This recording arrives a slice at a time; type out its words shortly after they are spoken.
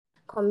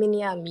com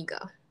minha amiga.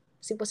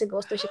 Se você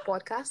gosta deste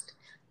podcast,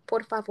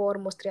 por favor,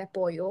 mostre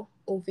apoio,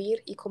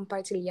 ouvir e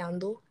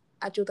compartilhando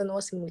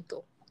ajuda-nos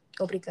muito.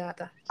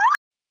 Obrigada.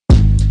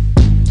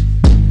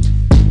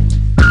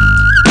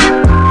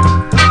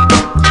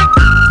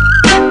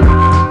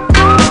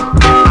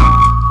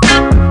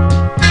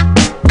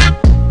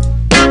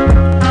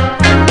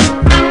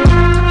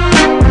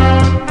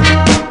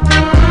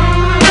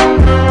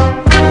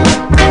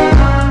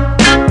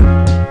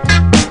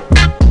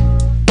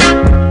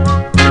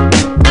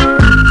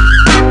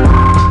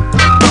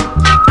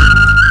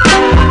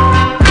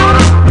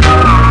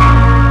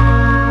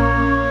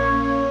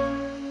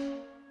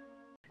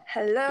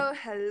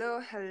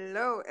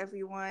 Hello,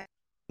 everyone.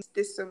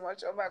 This so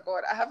much. Oh my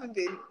god, I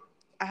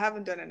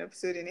haven't done an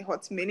episode in a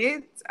hot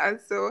minute, and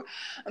so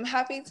I'm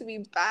happy to be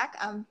back.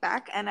 I'm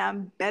back, and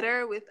I'm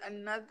better with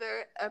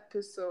another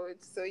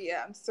episode. So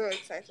yeah, I'm so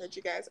excited,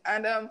 you guys.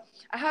 And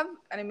I have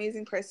an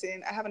amazing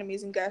person. I have an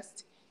amazing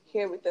guest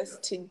here with us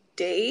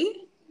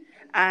today,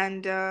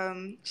 and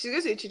she's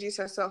going to introduce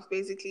herself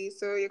basically.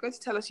 So you're going to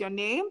tell us your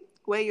name,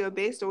 where you're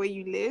based, or where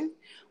you live,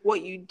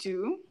 what you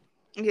do.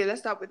 Okay,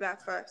 let's start with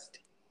that first.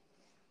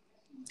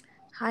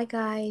 Hi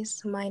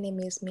guys, my name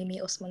is Mimi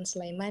Osman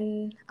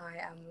Sulaiman. I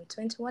am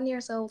 21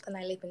 years old and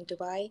I live in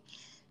Dubai,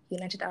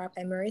 United Arab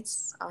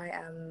Emirates. I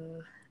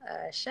am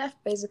a chef,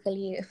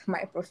 basically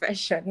my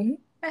profession.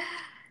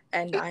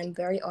 And I'm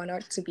very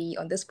honored to be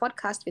on this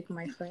podcast with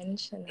my friend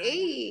Shania.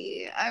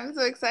 Hey, I'm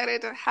so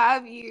excited to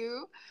have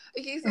you.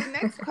 Okay, so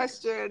next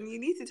question. You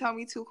need to tell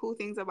me 2 cool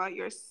things about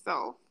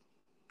yourself.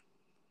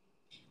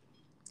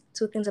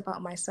 2 things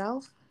about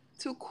myself?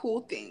 2 cool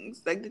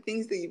things. Like the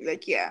things that you'd be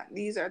like, yeah,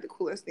 these are the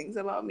coolest things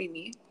about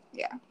Mimi.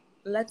 Yeah.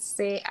 Let's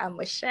say I'm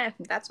a chef.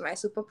 That's my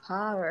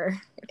superpower.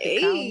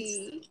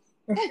 Hey.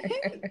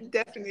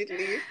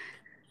 Definitely.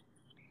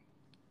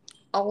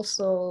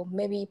 Also,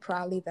 maybe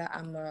probably that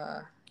I'm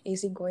a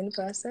easygoing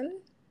person.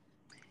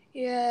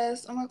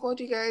 Yes. Oh my god,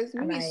 you guys.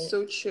 Mimi is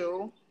so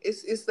chill.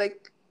 It's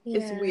like,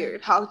 it's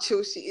weird how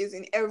chill she is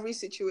in every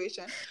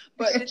situation.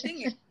 But the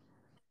thing is,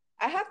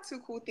 I have 2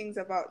 cool things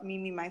about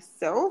Mimi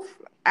myself.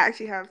 I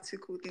actually have 2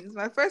 cool things.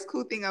 My first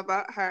cool thing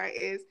about her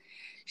is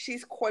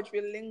she's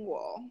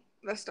quadrilingual.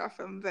 Let's start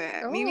from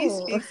there. Oh. Mimi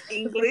speaks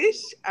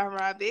English,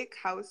 Arabic,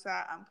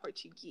 Hausa, and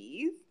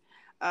Portuguese.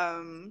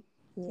 Then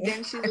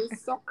she's a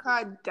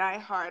soccer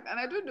diehard. And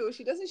I don't know,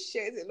 she doesn't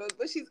share it a lot,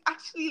 but she's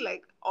actually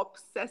like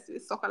obsessed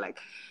with soccer. Like,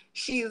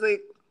 she's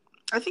like,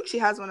 I think she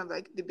has one of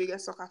like the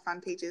biggest soccer fan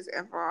pages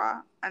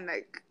ever.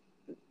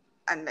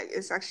 And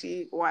it's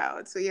actually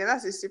wild. So yeah,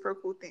 that's a super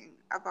cool thing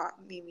about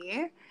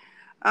Mimi.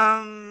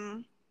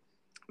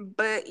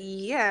 But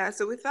yeah,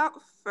 so without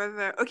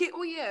further, okay.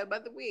 Oh yeah, by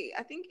the way,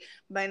 I think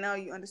by now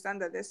you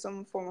understand that there's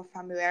some form of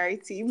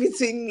familiarity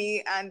between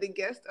me and the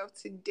guest of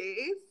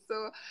today.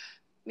 So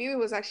Mimi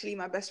was actually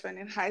my best friend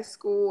in high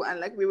school, and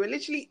like we were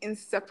literally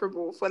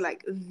inseparable for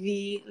like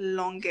the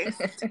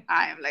longest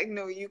time. Like,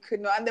 no, you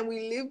could not. And then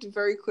we lived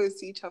very close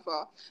to each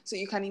other, so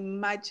you can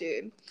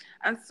imagine.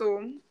 And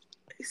so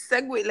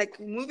segue, like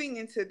moving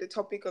into the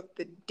topic of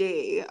the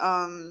day,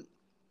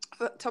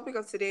 the topic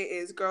of today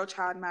is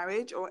girl-child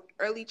marriage or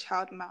early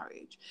child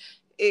marriage.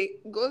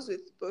 It goes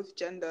with both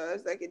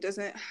genders. Like,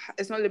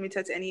 it's not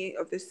limited to any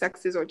of the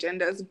sexes or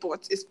genders,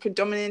 but it's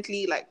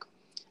predominantly like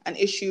an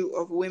issue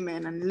of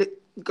women and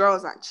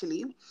girls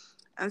actually.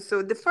 And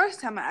so the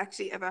first time I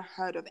actually ever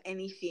heard of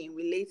anything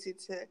related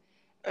to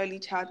early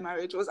child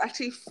marriage was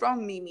actually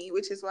from Mimi,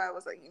 which is why I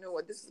was like, you know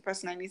what, this is the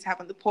person I need to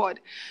have on the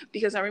pod.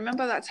 Because I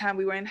remember that time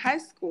we were in high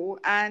school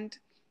and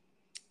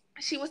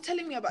she was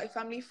telling me about a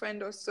family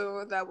friend or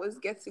so that was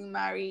getting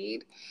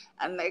married.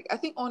 And like, I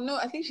think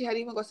she had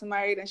even gotten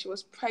married and she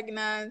was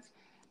pregnant.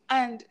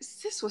 And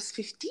sis was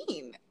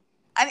 15.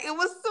 And it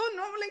was so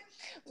normal. Like,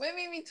 when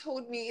Mimi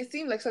told me, it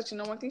seemed like such a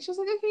normal thing. She was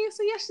like, okay,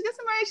 so yeah, she gets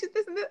married, she's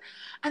this and this.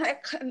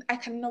 And I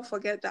cannot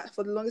forget that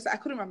for the longest. I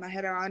couldn't wrap my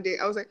head around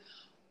it. I was like,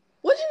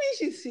 what do you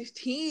mean she's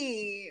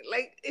 15?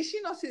 Like, is she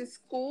not in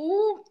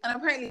school? And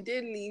apparently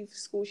did leave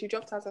school. She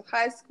dropped out of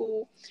high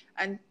school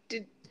and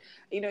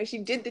she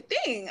did the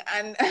thing.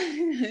 And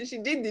she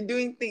did the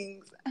doing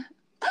things.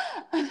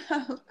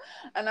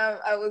 And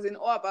I was in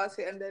awe about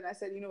it. And then I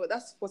said, you know what,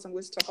 that's what I'm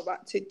going to talk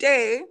about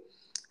today.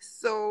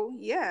 So,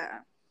 yeah.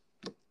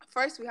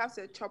 First, we have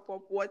to chop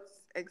up what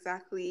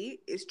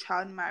exactly is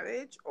child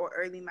marriage or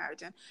early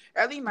marriage. And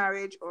early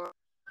marriage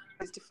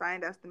is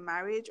defined as the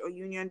marriage or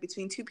union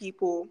between 2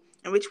 people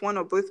in which one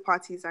or both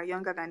parties are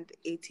younger than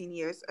 18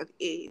 years of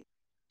age.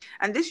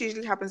 And this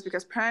usually happens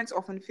because parents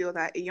often feel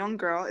that a young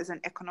girl is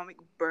an economic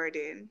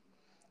burden,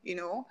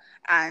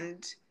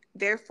 and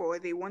therefore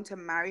they want to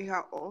marry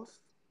her off.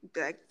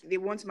 Like, they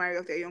want to marry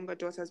off their younger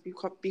daughters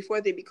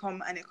before they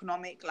become an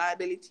economic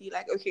liability.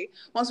 Like, okay,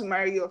 once we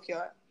marry you off,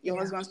 your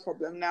husband's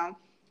problem now.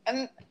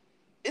 And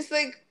it's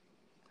like,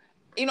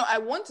 I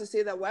want to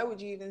say that why would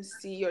you even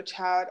see your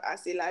child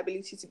as a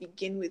liability to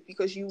begin with?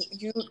 Because you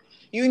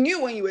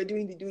knew when you were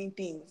doing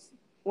things.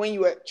 when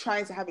you were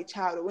trying to have a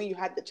child, or when you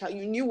had the child,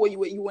 you knew what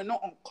you were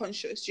not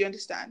unconscious. Do you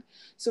understand?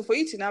 So for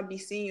you to now be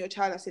seeing your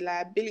child as a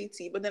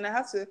liability, but then I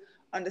have to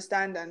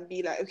understand and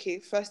be like, okay,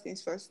 first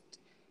things first,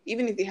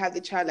 even if they have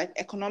the child, like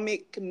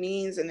economic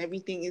means and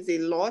everything is a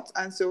lot,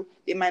 and so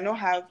they might not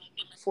have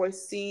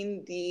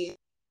foreseen the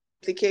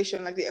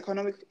implication, like the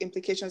economic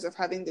implications of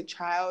having the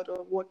child or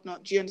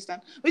whatnot. Do you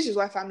understand? Which is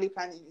why family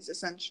planning is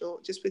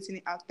essential, just putting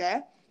it out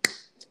there.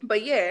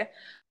 But yeah,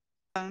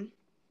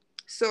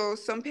 so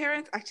some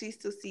parents actually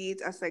still see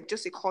it as like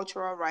just a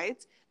cultural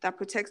right that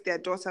protects their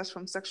daughters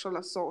from sexual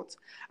assault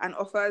and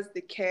offers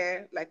the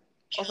care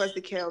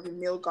of a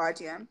male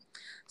guardian.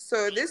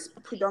 So this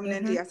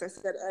predominantly, Mm-hmm. as I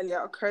said earlier,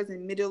 occurs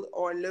in middle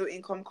or low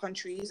income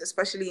countries,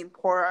 especially in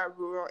poorer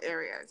rural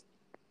areas.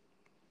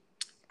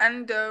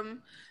 And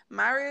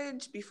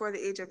marriage before the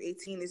age of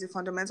 18 is a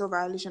fundamental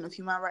violation of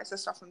human rights.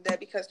 Let's start from there,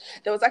 because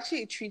there was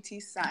actually a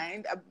treaty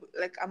signed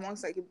like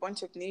amongst like a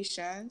bunch of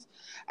nations,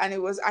 and it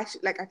was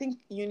actually like I think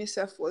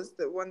UNICEF was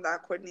the one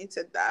that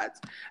coordinated that,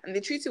 and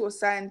the treaty was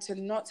signed to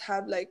not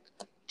have like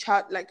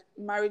child like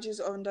marriages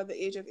under the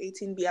age of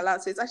 18 be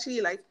allowed. So it's actually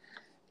like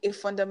a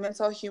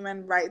fundamental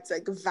human rights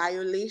like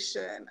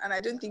violation, and I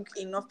don't think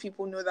enough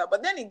people know that.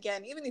 But then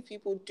again, even if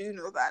people do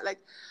know that, like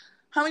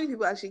how many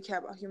people actually care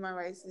about human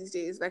rights these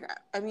days? Like,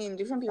 I mean,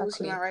 different people's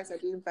human Exactly. rights are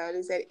being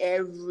violated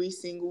every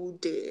single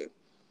day.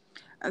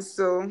 And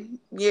so,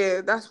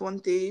 yeah, that's one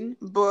thing.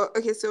 But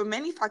okay, so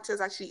many factors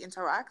actually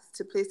interact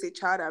to place a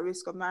child at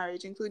risk of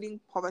marriage,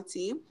 including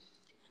poverty,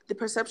 the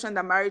perception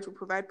that marriage will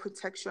provide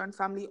protection,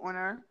 family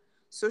honor,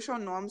 social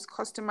norms,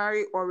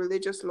 customary or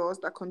religious laws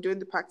that condone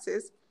the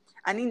practice,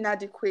 and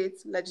inadequate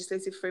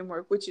legislative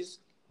framework, which is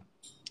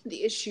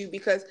the issue,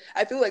 because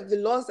I feel like the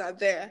laws are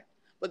there,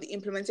 but the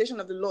implementation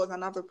of the laws are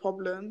another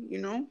problem,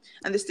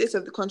 and the state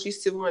of the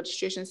country's civil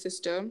registration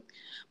system.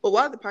 But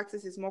while the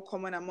practice is more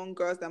common among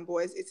girls than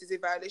boys, it is a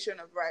violation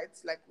of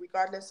rights, like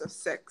regardless of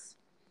sex.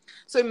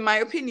 So, in my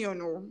opinion,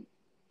 no.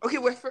 Okay,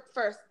 well,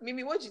 first,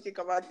 Mimi, what do you think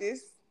about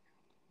this?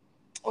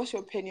 What's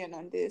your opinion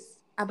on this?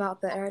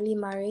 About the early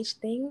marriage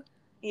thing,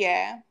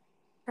 Yeah.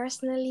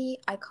 personally,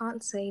 I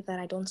can't say that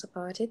I don't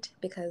support it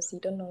because you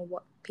don't know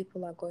what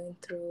people are going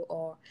through,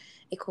 or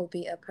it could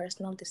be a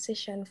personal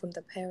decision from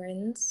the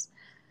parents.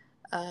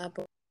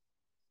 But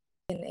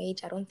in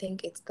age, I don't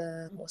think it's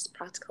the most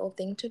practical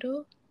thing to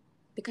do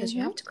because you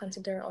Mm-hmm. have to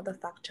consider other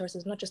factors.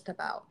 It's not just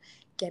about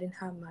getting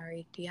her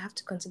married. You have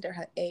to consider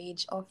her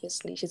age.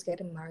 Obviously, she's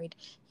getting married.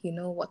 You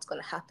know what's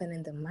going to happen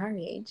in the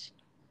marriage.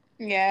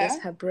 Is Yeah.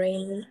 her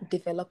brain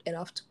developed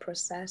enough to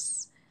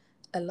process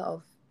a lot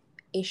of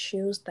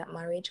issues that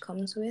marriage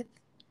comes with?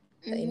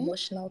 The Mm-hmm.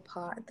 emotional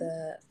part,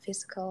 the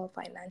physical,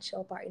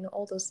 financial part,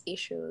 all those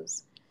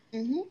issues.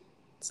 Mm-hmm.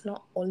 It's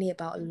not only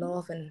about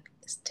love and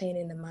staying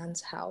in a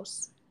man's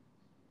house.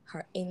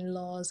 Her in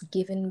laws,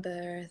 giving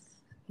birth,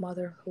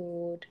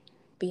 motherhood,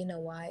 being a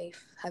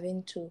wife,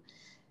 having to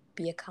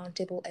be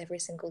accountable every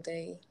single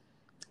day.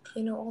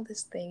 All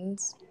these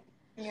things.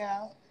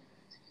 Yeah.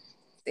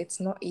 It's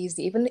not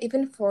easy.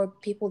 Even for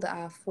people that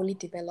are fully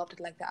developed,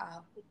 like that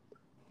are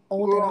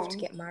old enough to Grown.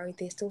 get married,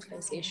 they still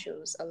face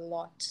issues a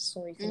lot.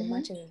 So you can Mm-hmm.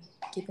 imagine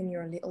giving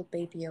your little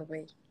baby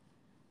away.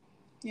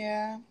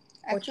 Yeah.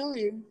 I Which feel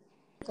you.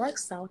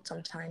 works out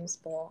sometimes,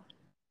 but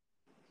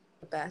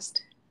the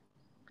best.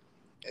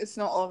 It's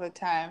not all the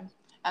time.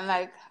 And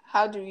like,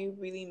 how do we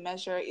really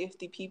measure if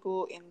the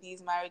people in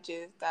these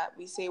marriages that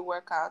we say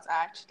work out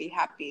are actually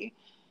happy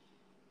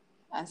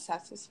and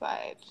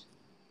satisfied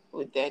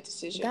with their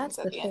decisions That's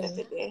at the the end of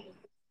the thing. day?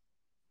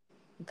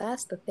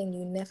 That's the thing.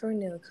 You never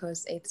know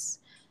because it's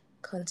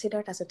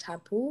considered as a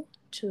taboo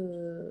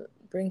to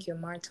bring your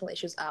marital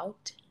issues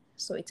out.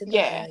 So it's either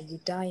Yeah. you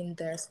die in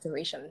their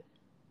situation.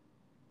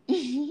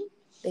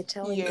 They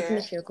tell you, even Yeah.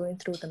 if you're going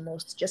through the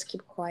most, just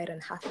keep quiet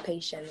and have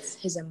patience.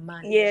 He's a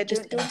man. Yeah,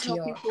 Just don't tell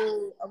endure.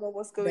 people about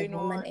what's The going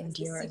woman on. It's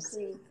a endures.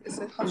 secret. It's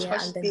a hush Yeah,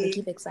 hush and then they thing.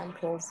 give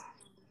examples.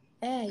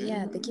 Yeah, they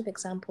Mm-hmm. give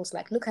examples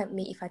like, look at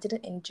me. If I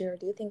didn't endure,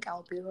 do you think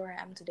I'll be where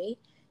I am today?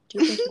 Do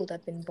you think you would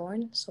have been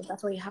born? So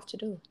that's what you have to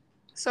do.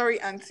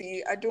 Sorry,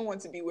 Auntie. I don't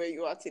want to be where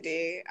you are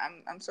today.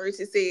 I'm sorry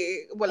to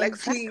say, but like,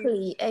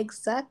 please.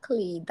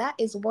 Exactly. That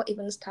is what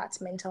even starts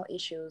mental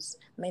issues.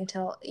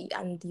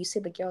 And you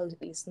see the girl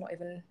is not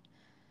even,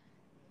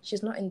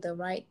 she's not in the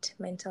right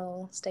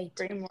mental state.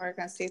 Framework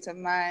and state of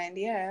mind.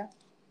 Yeah.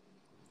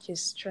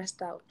 She's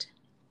stressed out.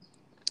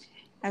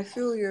 I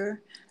feel you.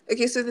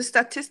 Okay, so the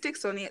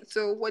statistics on it.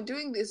 So we're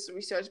doing this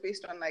research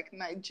based on like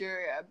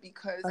Nigeria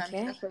because I'm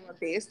Okay? Afro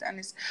based, and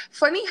it's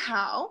funny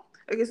how.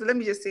 Okay, so let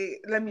me just say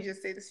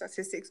the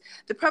statistics.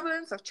 The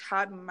prevalence of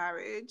child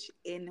marriage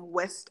in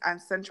West and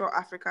Central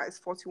Africa is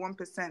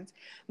 41%,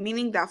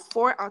 meaning that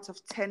 4 out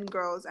of 10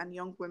 girls and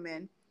young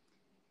women,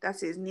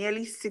 that is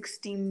nearly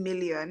 60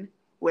 million,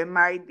 were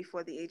married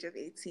before the age of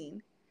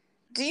 18.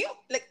 Do you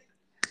like?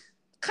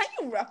 Can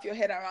you wrap your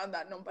head around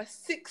that number?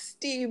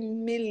 60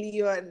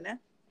 million.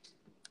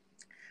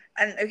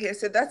 And okay,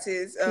 so that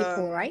is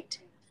People, right?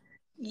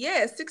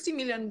 yeah, 60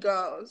 million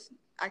girls,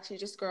 actually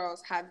just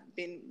girls, have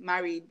been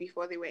married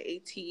before they were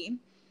 18.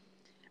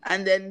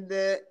 And then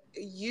the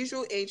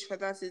usual age for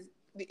that is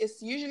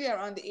it's usually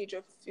around the age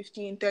of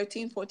 15,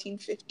 13, 14,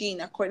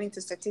 15, according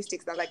to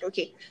statistics. That like,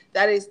 okay,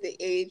 that is the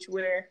age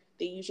where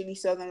they usually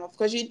sell them off.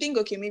 Because you think,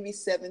 okay, maybe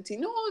 17.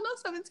 No, not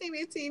 17,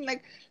 18,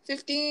 like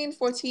 15,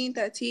 14,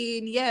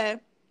 13. Yeah.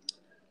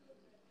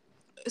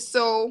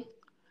 So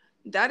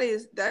that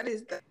is that.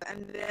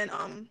 And then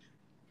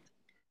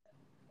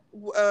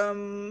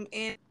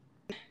in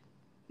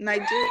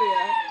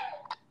Nigeria,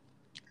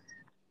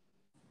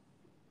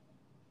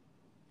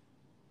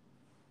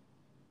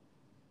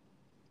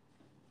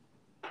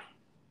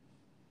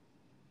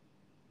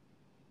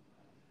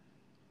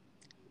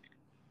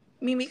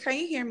 Mimi, can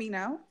you hear me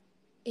now?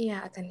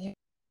 Yeah, I can hear.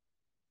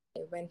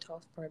 It went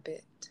off for a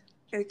bit.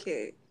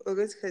 Okay, we're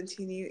going to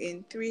continue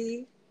in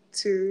 3,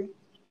 2,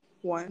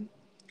 1.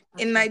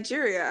 In Okay.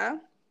 Nigeria,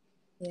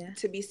 Yeah.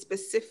 to be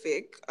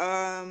specific,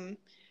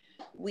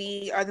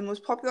 we are the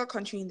most popular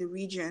country in the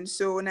region.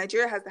 So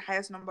Nigeria has the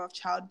highest number of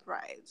child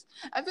brides.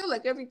 I feel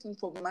like everything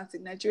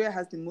problematic, Nigeria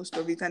has the most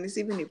of it, and it's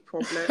even a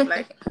problem.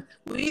 Like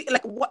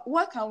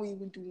what can we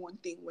even do one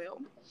thing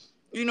well?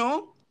 You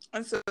know?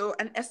 And so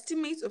an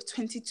estimate of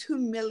 22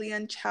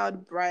 million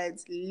child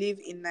brides live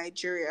in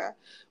Nigeria,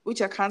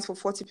 which accounts for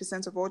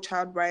 40% of all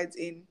child brides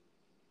in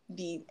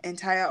the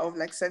entire of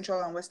like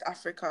Central and West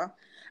Africa.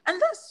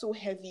 And that's so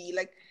heavy.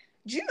 Like,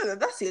 do you know that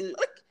that's a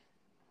like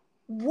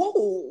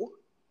whoa.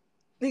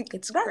 Like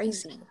It's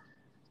crazy.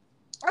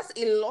 that's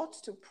a lot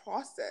to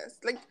process.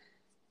 Like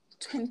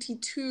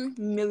 22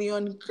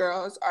 million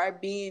girls are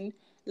being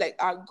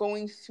are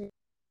going through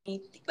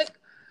like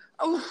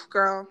oh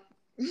girl.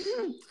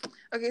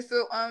 Okay,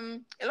 so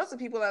a lot of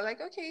people are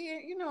like, okay,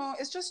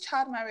 it's just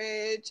child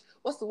marriage.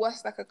 What's the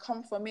worst that could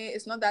come from it?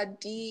 It's not that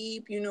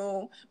deep.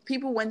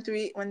 People went through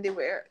it when they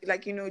were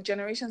like,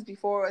 generations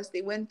before us,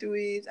 they went through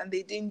it and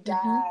they didn't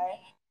die.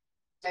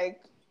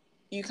 Like,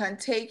 you can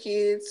take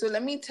it. So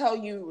let me tell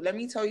you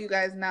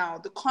guys now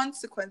the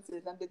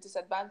consequences and the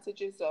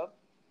disadvantages of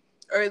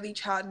early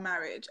child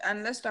marriage.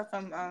 And let's start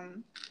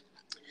from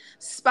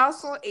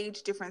spousal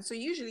age difference. So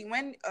usually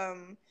when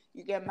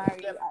you get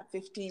married at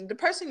 15, the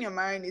person you're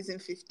marrying isn't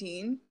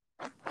 15.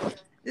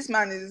 This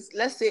man is,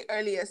 let's say,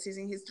 earlier, he's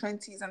in his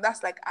 20s, and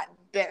that's like at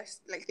best.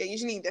 Like they're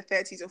usually in their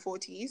 30s or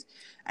 40s,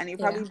 and he'll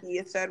probably be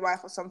a third wife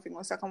or something,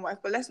 or second wife.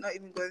 But let's not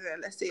even go there.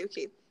 Let's say,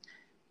 okay,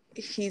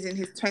 he's in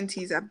his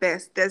 20s at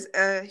best. There's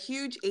a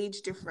huge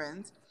age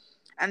difference,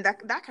 and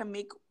that can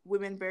make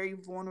women very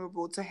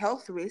vulnerable to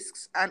health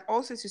risks and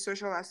also to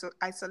social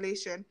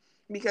isolation,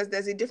 because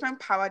there's a different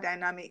power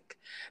dynamic.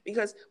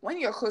 Because when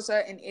you're closer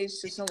in age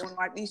to someone,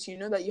 or at least you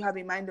know that you have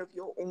a mind of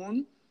your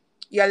own,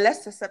 you're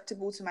less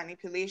susceptible to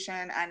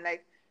manipulation and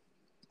like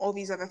all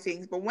these other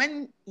things. But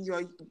when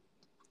you're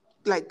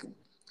like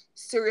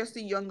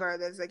seriously younger,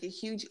 there's like a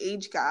huge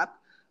age gap,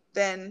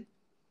 then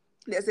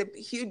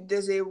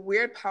there's a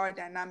weird power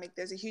dynamic,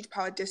 there's a huge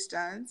power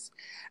distance.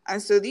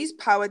 And so these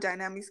power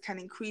dynamics can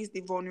increase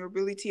the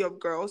vulnerability of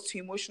girls to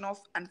emotional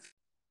and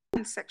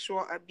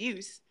sexual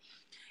abuse.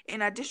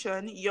 In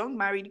addition, young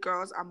married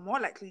girls are more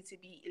likely to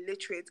be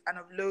illiterate and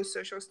of low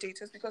social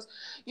status, because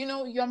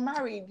you're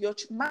married, you're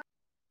married,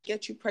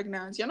 get you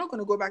pregnant, you're not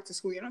going to go back to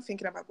school, you're not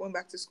thinking about going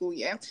back to school,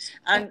 yeah,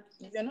 and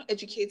you're not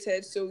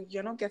educated, so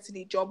you're not getting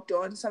the job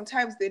done.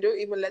 Sometimes they don't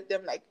even let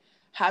them like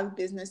have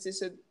businesses,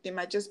 so they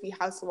might just be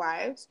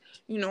housewives,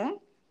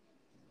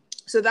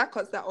 so that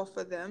cuts that off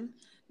for them.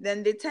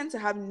 Then they tend to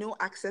have no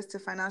access to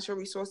financial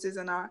resources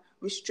and are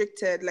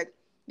restricted, like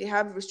they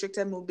have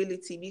restricted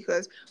mobility,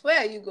 because where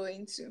are you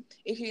going to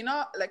if you're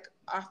not like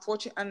are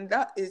fortunate? And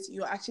that is,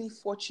 you're actually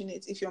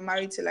fortunate if you're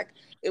married to like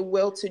a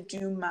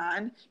well-to-do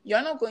man.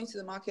 You're not going to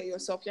the market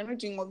yourself, you're not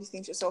doing all these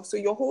things yourself, so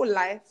your whole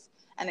life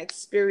and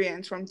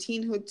experience from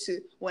teenhood to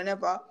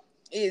whenever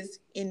is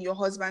in your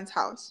husband's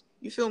house.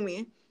 You feel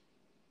me?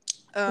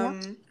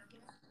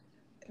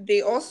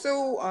 They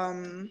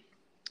also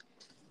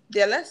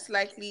they're less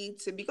likely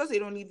to, because they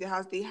don't leave the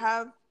house, they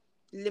have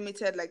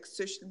limited like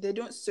they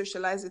don't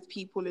socialize with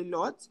people a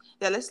lot,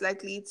 they're less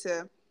likely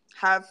to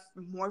have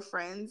more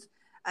friends.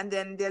 And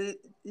then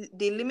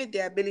they limit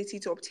their ability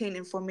to obtain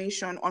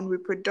information on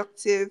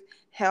reproductive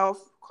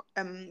health,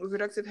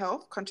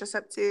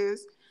 contraceptives,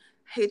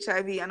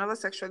 HIV, and other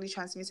sexually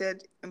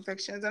transmitted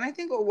infections. And I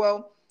think, oh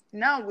well,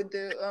 now with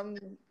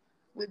the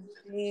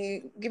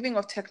giving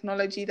of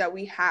technology that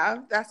we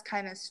have, that's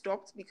kind of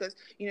stopped, because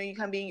you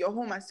can be in your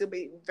home and still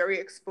be very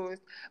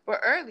exposed.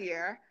 But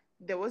earlier,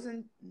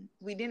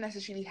 we didn't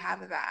necessarily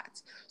have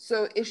that.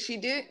 So if she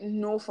didn't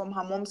know from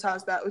her mom's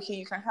house that, okay,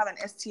 you can have an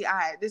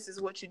STI, this is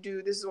what you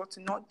do, this is what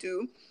to not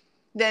do,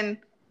 then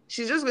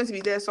she's just going to be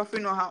there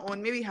suffering on her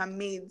own. Maybe her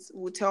maids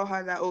will tell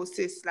her that, oh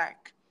sis,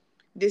 like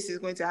this is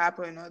going to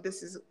happen, or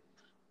this is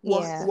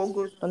what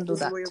goes on, Don't do this is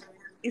that. what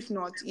if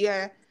not,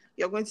 yeah,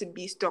 you're going to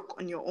be stuck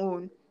on your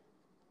own.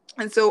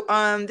 And so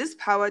this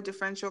power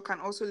differential can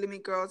also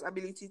limit girls'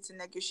 ability to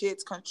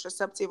negotiate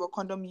contraceptive or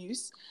condom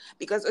use.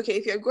 Because, okay,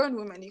 if you're a grown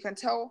woman, you can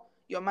tell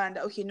your man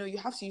that, okay, no, you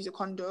have to use a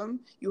condom,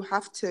 you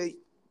have to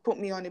put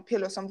me on a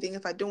pill or something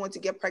if I don't want to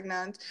get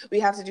pregnant. We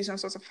have to do some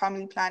sort of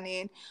family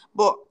planning.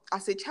 But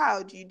as a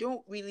child, you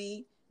don't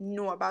really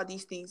know about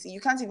these things. You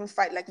can't even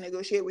fight, like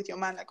negotiate with your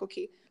man, like,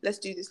 okay, let's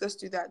do this, let's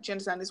do that. Do you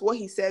understand? It's what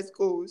he says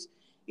goes.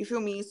 You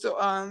feel me? So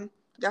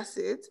that's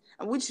it.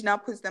 And which now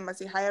puts them at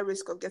a higher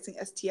risk of getting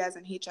STIs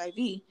and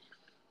HIV.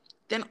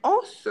 Then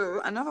also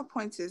another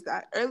point is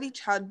that early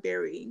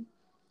childbearing,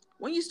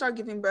 when you start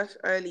giving birth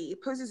early,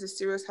 it poses a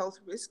serious health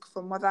risk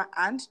for mother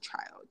and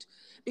child.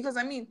 Because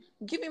I mean,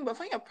 giving birth,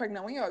 when you're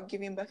pregnant, when you're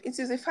giving birth, it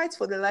is a fight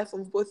for the life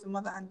of both the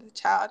mother and the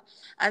child.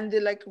 And the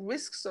like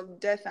risks of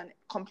death and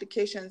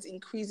complications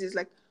increases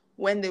like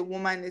when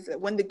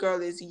the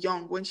girl is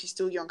young, when she's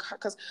still young.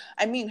 Because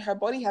I mean, her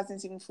body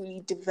hasn't even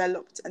fully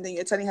developed, and then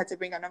you're telling her to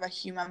bring another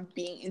human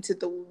being into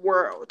the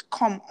world.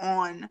 Come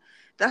on.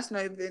 It's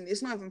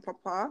not even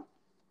proper.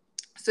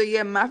 So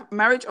yeah,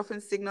 marriage often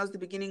signals the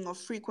beginning of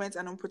frequent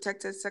and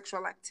unprotected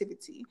sexual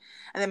activity.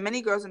 And then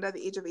many girls under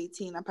the age of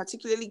 18, and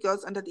particularly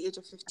girls under the age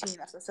of 15,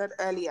 as I said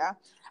earlier,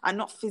 are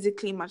not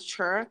physically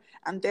mature,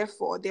 and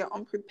therefore they are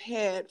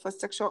unprepared for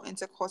sexual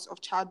intercourse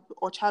of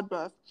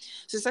childbirth.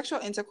 So sexual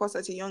intercourse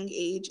at a young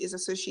age is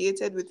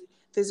associated with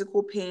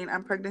physical pain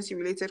and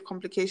pregnancy-related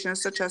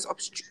complications such as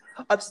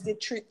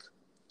obstetric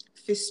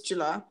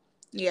fistula.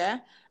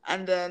 Yeah.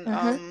 And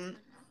then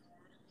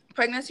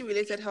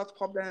pregnancy-related health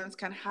problems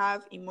can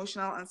have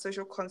emotional and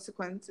social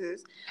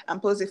consequences and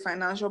pose a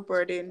financial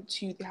burden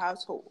to the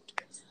household.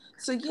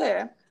 So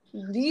yeah,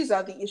 these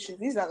are the issues.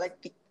 These are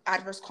like the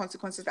adverse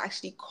consequences that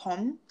actually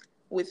come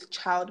with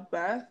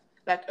childbirth,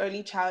 like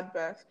early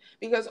childbirth,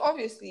 because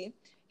obviously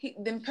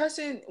the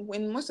person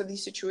in most of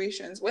these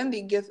situations, when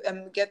they get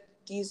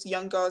these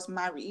young girls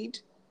married,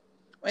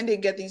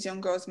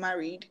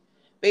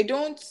 they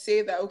don't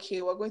say that,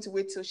 okay, we're going to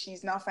wait till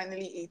she's now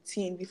finally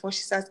 18 before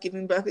she starts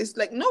giving birth. It's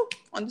like, no,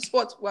 on the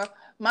spot, we're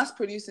mass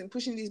producing,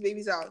 pushing these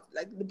babies out.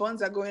 Like the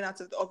buns are going out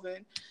of the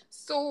oven.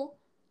 So,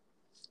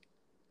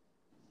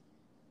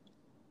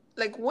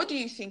 like, what do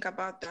you think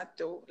about that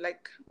though?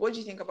 Like, what do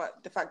you think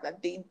about the fact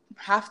that they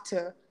have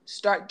to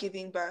start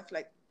giving birth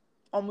like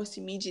almost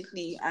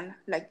immediately, and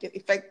like the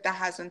effect that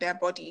has on their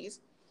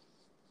bodies?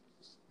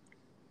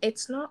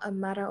 It's not a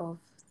matter of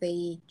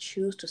they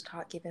choose to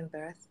start giving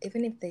birth,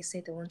 even if they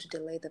say they want to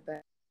delay the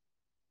birth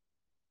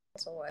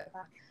or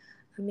whatever.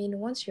 I mean,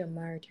 once you're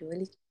married, you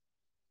really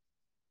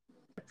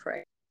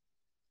pray,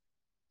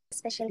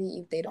 especially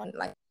if they don't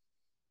like.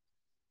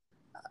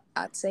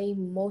 I'd say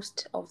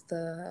most of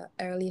the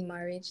early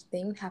marriage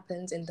thing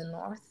happens in the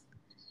north,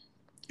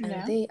 and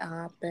Yeah. they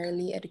are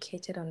barely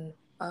educated on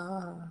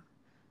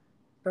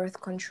birth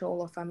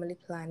control or family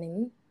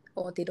planning,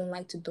 or they don't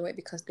like to do it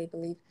because they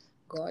believe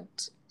God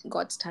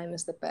God's time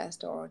is the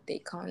best, or they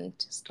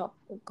can't stop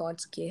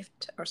God's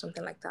gift or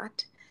something like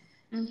that.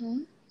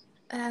 Mm-hmm.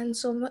 And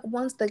so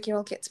once the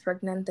girl gets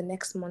pregnant, the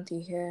next month you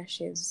hear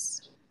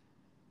she's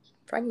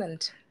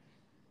pregnant,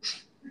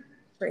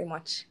 pretty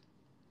much.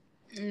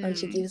 And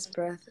she gives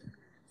birth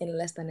in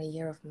less than a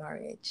year of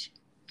marriage.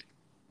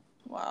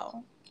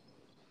 Wow.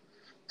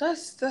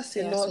 That's a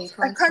Yeah, so lot. you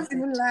I can't can't stop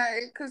even it.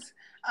 lie, because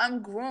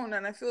I'm grown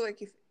and I feel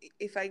like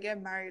if I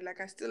get married,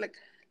 like I still like,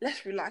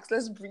 let's relax,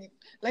 let's breathe.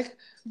 Like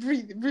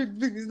breathe.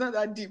 It's not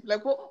that deep.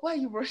 Like why are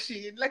you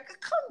rushing? Like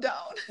calm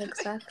down.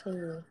 Exactly.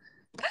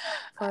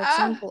 For Ah,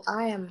 example,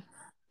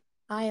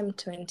 I am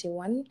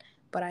 21,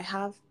 but I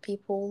have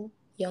people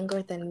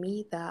younger than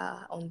me that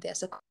are on their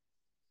second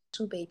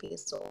two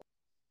babies. So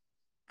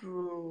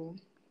bro.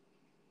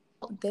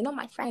 they're not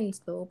my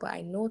friends though, but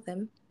I know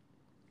them.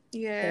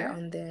 They're Yeah.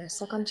 on their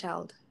second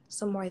child.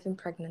 Some are even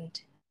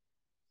pregnant.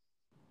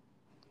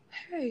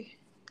 Hey.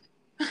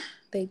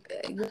 They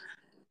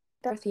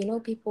birth.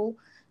 People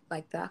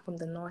like that from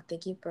the north. They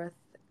give birth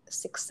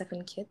 6,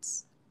 7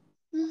 kids.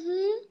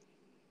 Mm-hmm.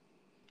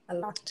 A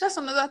lot. That's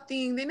another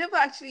thing. They never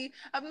actually.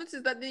 I've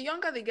noticed that the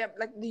younger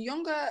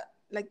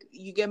like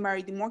you get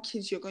married, the more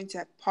kids you're going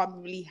to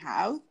probably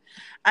have,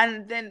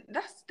 and then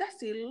that's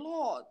a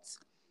lot.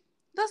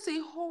 That's a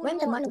whole When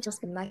the lot. man will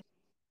just be nice,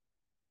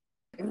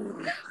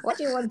 what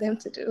do you want them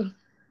to do?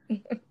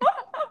 I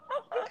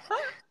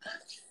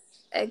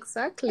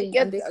Exactly. And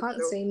get they that can't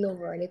though. say no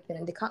or anything,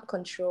 and they can't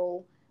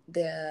control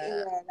the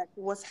Yeah, like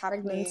what's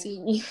happening.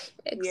 pregnancy. Yeah,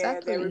 their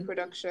Exactly.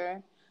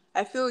 reproduction.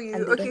 I feel you.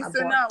 And they Okay, don't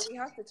so now abort. we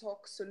have to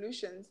talk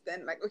solutions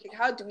then. Like, okay,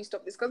 how do we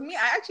stop this? Because me,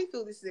 I actually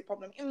feel this is a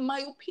problem. In my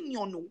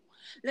opinion, no.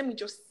 Let me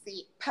just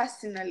say,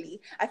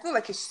 personally, I feel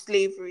like it's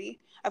slavery.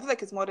 I feel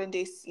like it's modern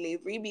day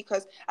slavery,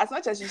 because as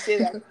much as you say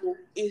that oh,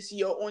 it's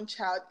your own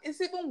child,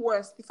 it's even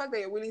worse. The fact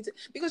that you're willing to,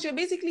 because you're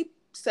basically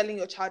selling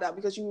your child out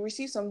because you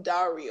receive some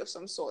dowry of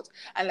some sort,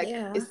 and like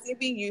Yeah. it's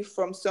saving you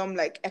from some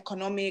like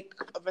economic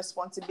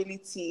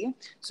responsibility.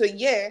 So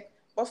yeah,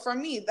 but for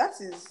me, that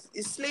is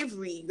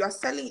slavery. You are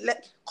selling.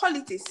 Like call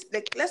it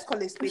like let's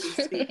call it spade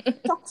a spade.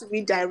 Talk to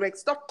me direct.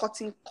 Stop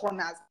cutting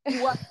corners.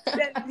 You are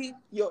selling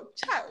your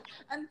child.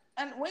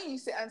 And when you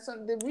say, and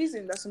some the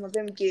reason that some of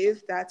them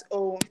gave that,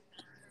 oh,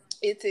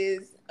 it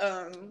is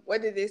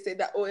what did they say,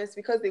 that it's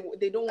because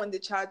they don't want the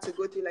child to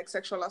go through like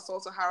sexual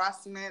assault or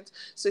harassment,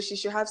 so she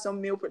should have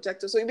some male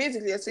protector. So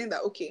basically you're saying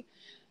that, okay,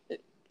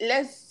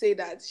 let's say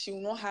that she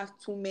will not have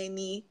too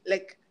many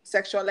like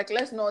sexual, like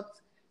let's not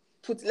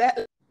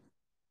let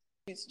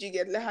you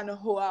get, let her not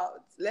hold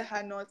out, let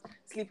her not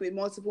sleep with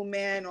multiple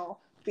men or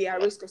be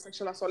at risk of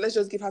sexual assault. Let's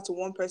just give her to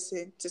one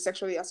person to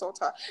sexually assault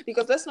her.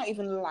 Because let's not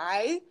even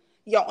lie,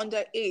 you're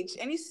underage.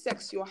 Any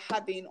sex you're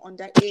having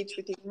underage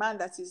with a man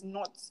that is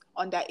not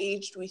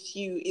underage with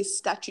you is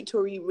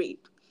statutory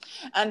rape.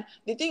 And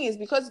the thing is,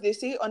 because they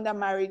say under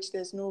marriage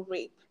there's no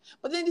rape,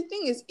 but then the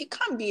thing is, it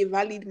can't be a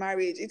valid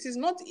marriage. It is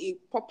not a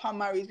proper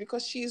marriage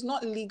because she is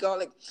not legal.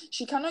 Like,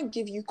 she cannot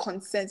give you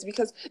consent,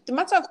 because the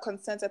matter of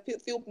consent, I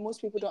feel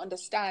most people don't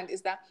understand,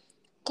 is that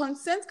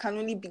consent can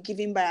only be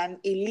given by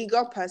a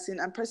legal person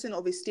and person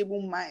of a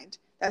stable mind.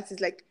 That is,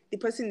 like, the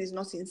person is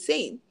not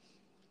insane.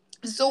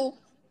 So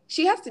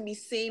she has to be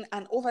sane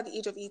and over the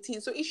age of 18.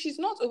 So if she's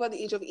not over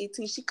the age of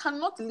 18, she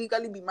cannot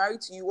legally be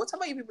married to you.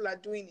 Whatever you people are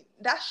doing,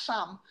 that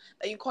sham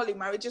that you call a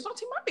marriage is not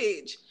a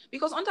marriage,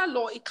 because under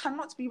law, it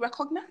cannot be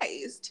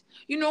recognized.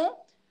 You know,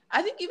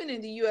 I think even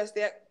in the US,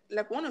 there are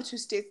like one or two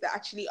states that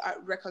actually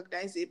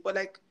recognize it, but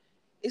like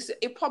it's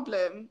a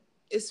problem,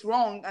 it's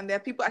wrong, and there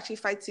are people actually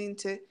fighting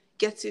to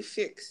get it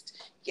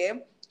fixed. Yeah.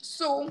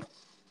 So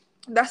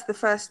that's the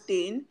first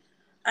thing.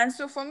 And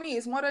so for me,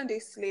 it's modern day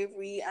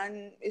slavery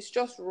and it's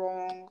just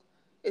wrong.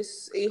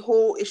 It's a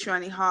whole issue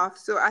and a half.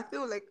 So I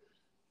feel like,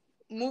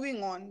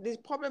 moving on, the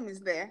problem is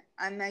there.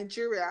 And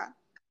Nigeria,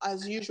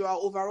 as usual,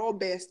 overall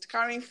best,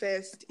 carrying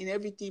first in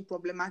everything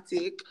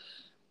problematic.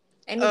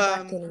 Any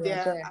bad thing, we're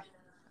They're,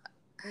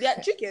 there.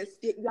 triggers,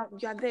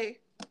 you're there.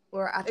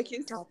 We're at Okay,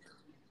 top.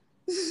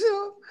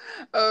 so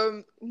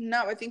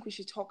now I think we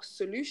should talk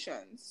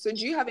solutions. So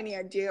do you have any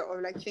idea of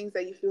like things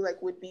that you feel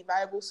like would be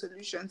viable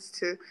solutions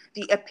to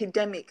the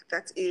epidemic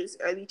that is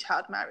early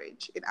child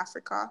marriage in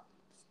Africa?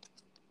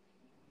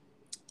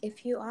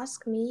 If you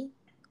ask me,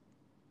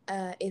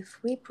 if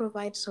we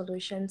provide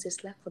solutions,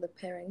 it's left for the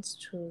parents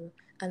to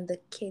and the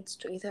kids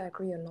to either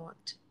agree or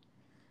not.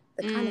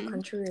 The kind of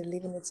country we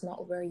live in, it's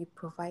not where you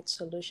provide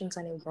solutions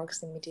and it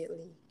works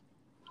immediately.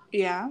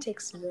 Yeah. It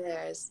takes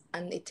years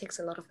and it takes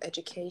a lot of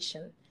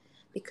education,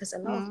 because a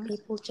lot of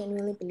people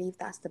genuinely believe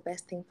that's the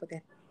best thing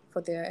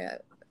for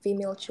their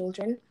female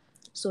children.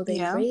 So they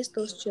Yeah. raise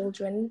those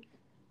children,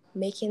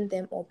 making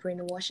them or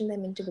brainwashing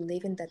them into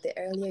believing that the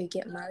earlier you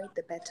get married,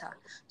 the better.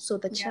 So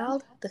the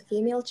child, the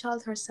female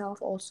child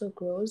herself, also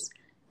grows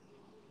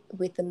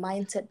with the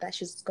mindset that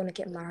she's going to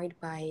get married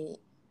by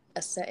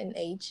a certain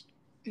age.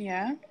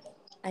 Yeah.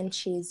 And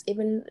she's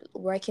even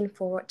working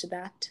forward to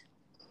that.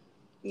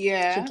 She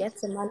Yeah.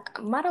 gets a man.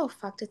 Matter of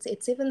fact,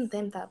 it's even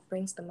them that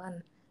brings the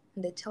man.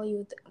 And they tell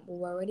you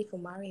we're ready for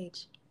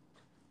marriage.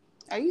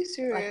 Are you Like the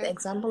serious?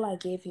 example I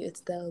gave you, it's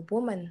the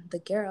woman, the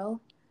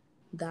girl,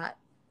 that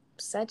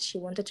said she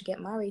wanted to get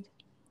married.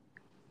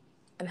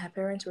 And her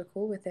parents were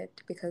cool with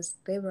it because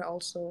they were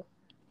also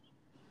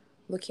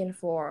looking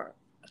for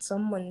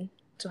someone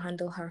to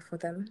handle her for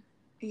them.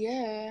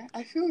 Yeah,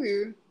 I feel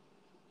you.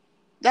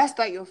 That's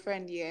like your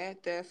friend, yeah?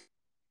 The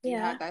you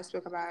Yeah, had that I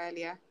spoke about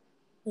earlier.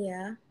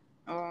 yeah.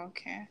 Oh,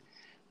 okay.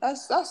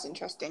 That's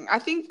interesting. I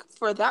think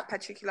for that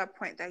particular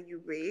point that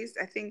you raised,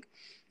 I think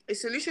a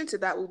solution to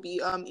that will be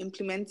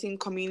implementing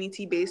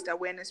community-based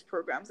awareness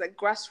programs like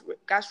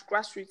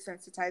grassroots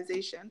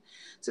sensitization.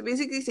 So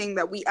basically saying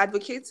that we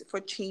advocate for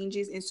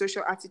changes in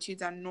social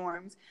attitudes and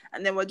norms,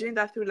 and then we're doing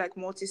that through like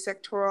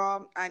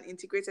multi-sectoral and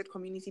integrated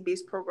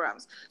community-based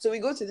programs. So we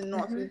go to the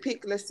north, we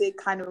pick, let's say,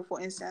 Kano,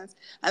 for instance,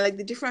 and like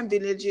the different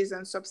villages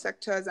and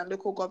subsectors and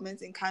local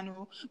governments in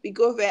Kano, we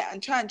go there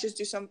and try and just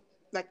do some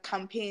like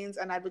campaigns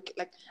and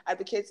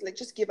advocates, like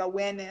just give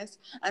awareness,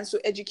 and so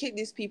educate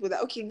these people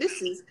that, okay,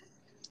 this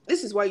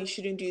is why you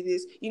shouldn't do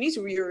this. You need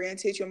to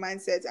reorientate your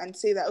mindset and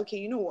say that, okay,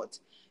 you know what,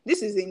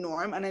 this is a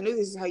norm and I know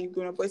this is how you've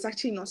grown up, but it's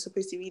actually not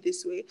supposed to be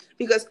this way,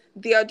 because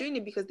they are doing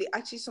it because they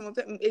actually, some of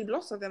them, a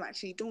lot of them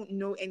actually don't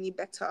know any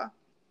better.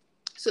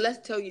 So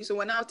let's tell you, so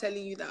we're now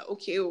telling you that,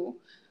 okay, oh,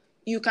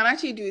 you can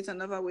actually do it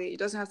another way, it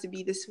doesn't have to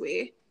be this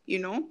way, you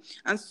know.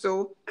 And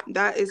so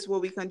that is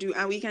what we can do,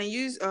 and we can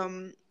use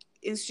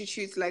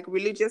institutes like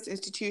religious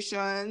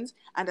institutions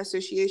and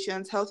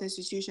associations, health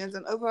institutions,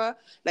 and other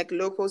like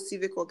local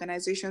civic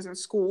organizations and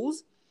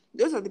schools.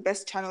 Those are the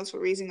best channels for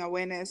raising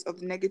awareness of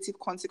the negative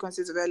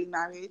consequences of early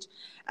marriage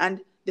and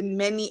the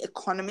many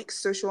economic,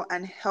 social,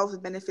 and health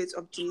benefits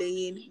of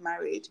delaying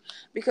marriage.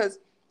 Because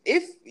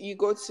if you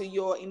go to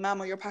your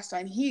imam or your pastor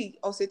and he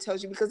also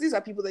tells you, because these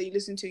are people that you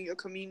listen to in your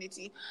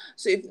community,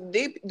 so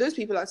if those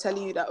people are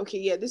telling you that, okay,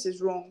 yeah, this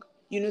is wrong,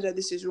 you know that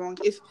this is wrong.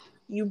 If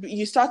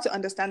you start to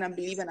understand and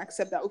believe and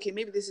accept that, okay,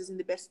 maybe this isn't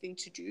the best thing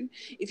to do.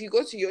 If you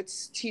go to your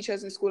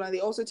teachers in school and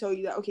they also tell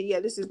you that, okay, yeah,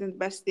 this isn't the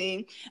best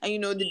thing, and you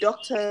know the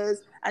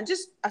doctors and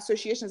just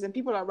associations and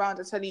people around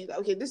are telling you that,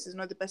 okay, this is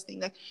not the best thing,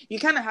 like you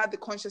kind of have the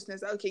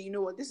consciousness that, okay, you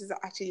know what, this is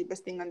actually the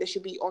best thing and there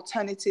should be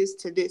alternatives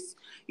to this,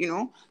 you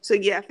know. So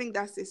yeah, I think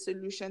that's a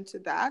solution to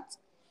that.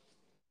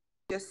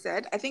 just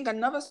said, I think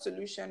another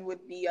solution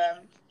would be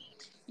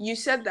you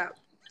said that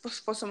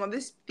for some of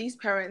these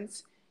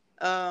parents,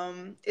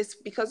 it's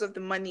because of the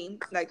money.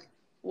 Like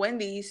when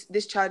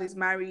this child is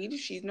married,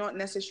 she's not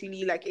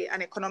necessarily like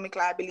an economic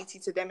liability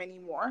to them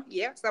anymore.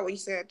 Yeah, is that what you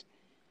said?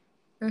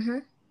 Mm-hmm.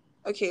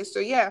 Okay, so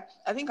yeah,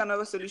 I think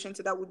another solution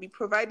to that would be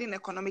providing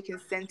economic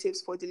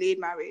incentives for delayed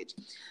marriage.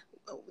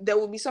 There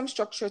will be some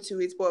structure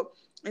to it, but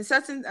in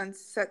certain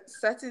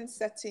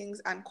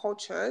settings and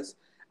cultures,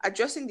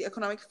 addressing the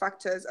economic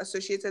factors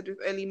associated with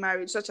early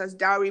marriage, such as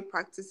dowry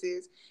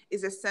practices,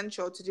 is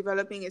essential to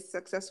developing a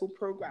successful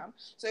program.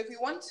 So if we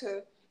want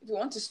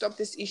to stop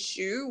this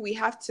issue, we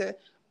have to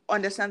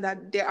understand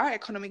that there are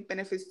economic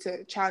benefits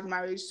to child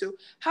marriage. So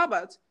how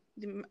about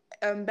the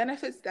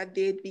benefits that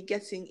they'd be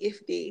getting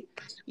if they,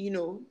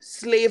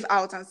 slave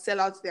out and sell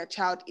out their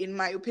child, in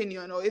my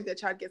opinion, or if their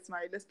child gets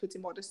married, let's put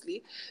it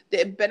modestly,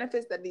 the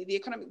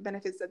economic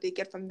benefits that they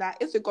get from that,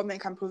 if the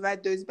government can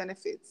provide those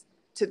benefits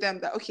to them,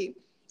 that, okay,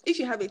 if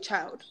you have a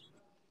child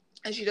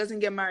and she doesn't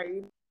get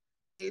married,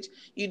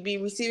 you'd be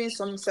receiving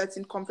some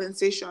certain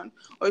compensation,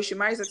 or if she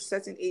marries at a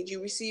certain age,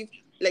 you receive,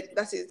 like,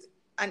 that is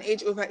an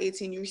age over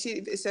 18, you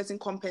receive a certain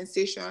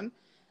compensation.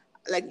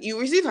 Like, you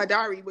receive her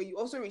dowry, but you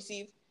also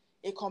receive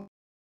a compensation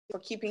for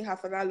keeping her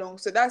for that long.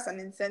 So that's an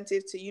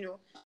incentive to,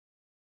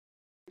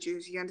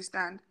 Jews, you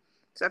understand?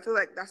 So I feel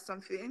like that's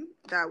something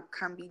that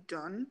can be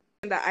done.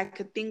 That I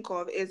could think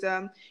of is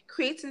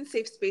creating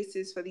safe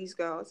spaces for these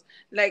girls.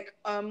 Like,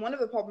 one of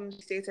the problems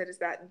we stated is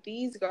that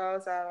these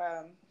girls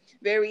are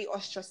very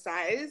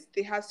ostracized.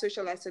 They have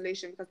social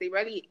isolation because they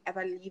rarely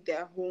ever leave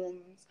their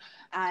homes,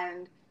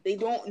 and they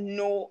don't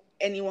know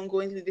anyone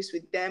going through this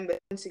with them,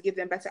 but to give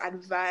them better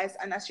advice.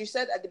 And as you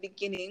said at the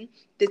beginning,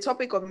 the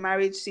topic of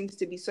marriage seems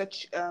to be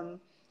such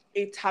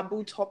a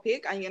taboo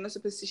topic, and you're not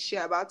supposed to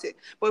share about it.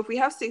 But if we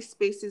have safe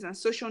spaces and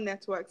social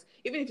networks,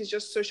 even if it's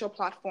just social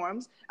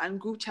platforms and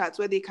group chats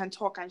where they can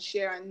talk and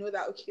share and know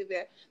that, okay,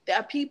 there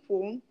are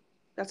people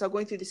that are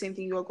going through the same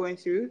thing you're going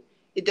through,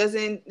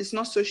 it's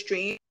not so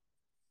strange.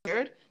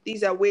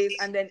 These are ways,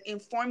 and then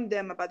inform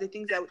them about the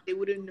things that they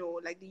wouldn't know,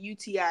 like the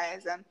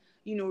UTIs and,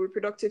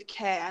 reproductive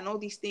care and all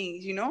these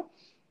things.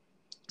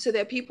 So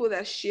there are people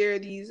that share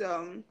these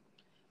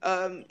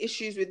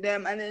issues with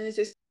them, and then it's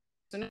just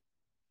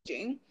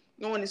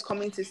no one is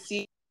coming to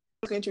see,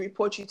 going to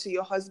report you to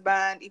your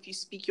husband if you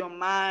speak your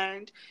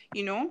mind,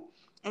 you know.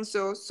 And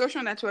so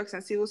social networks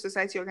and civil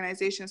society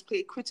organizations play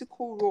a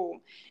critical role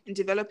in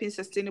developing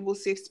sustainable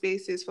safe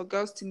spaces for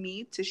girls to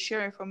meet, to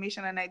share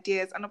information and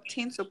ideas, and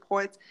obtain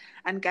support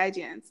and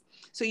guidance.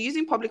 So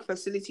using public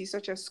facilities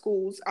such as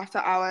schools, after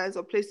hours,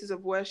 or places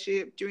of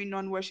worship during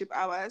non-worship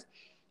hours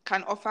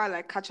can offer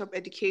like catch-up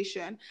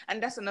education.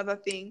 And that's another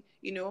thing,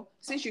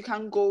 since you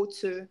can't go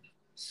to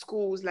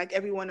schools like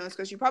everyone else,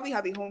 because you probably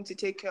have a home to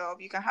take care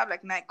of, you can have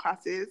like night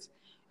classes,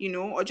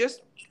 or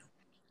just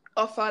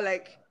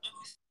offer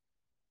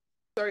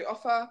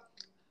offer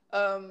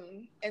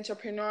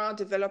entrepreneurial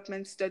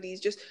development studies.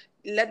 Just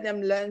let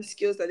them learn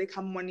skills that they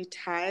can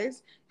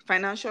monetize,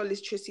 financial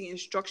literacy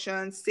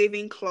instructions,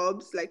 saving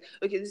clubs, like,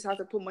 okay, this is how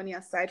to put money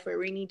aside for a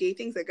rainy day,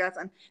 things like that.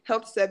 And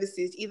health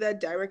services, either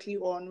directly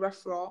or on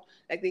referral.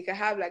 Like, they can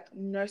have like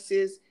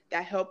nurses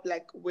that help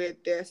like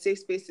with their safe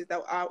spaces,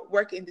 that are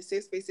work in the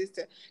safe spaces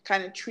to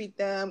kind of treat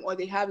them, or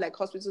they have like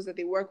hospitals that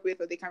they work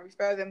with, or they can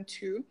refer them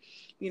to,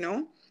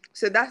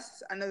 So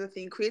that's another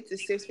thing, create the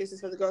safe spaces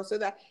for the girls, so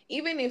that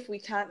even if we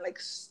can't like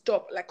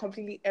stop, like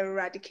completely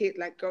eradicate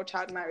like girl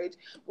child marriage,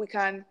 we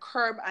can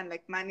curb and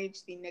like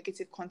manage the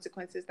negative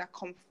consequences that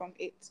come from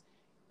it.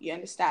 You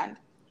understand?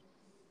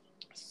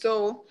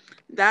 So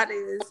that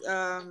is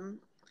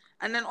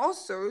and then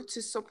also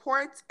to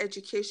support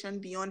education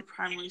beyond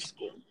primary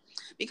school.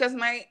 Because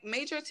my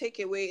major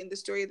takeaway in the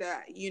story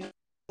that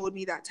told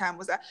me that time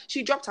was that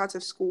she dropped out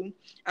of school.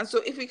 And so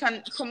if we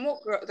can promote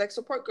like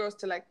support girls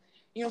to like,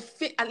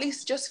 at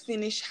least just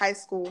finish high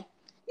school,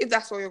 if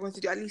that's what you're going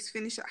to do, at least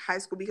finish at high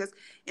school, because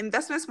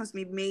investments must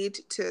be made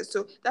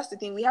so that's the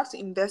thing, we have to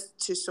invest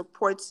to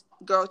support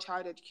girl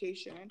child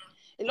education.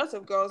 A lot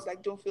of girls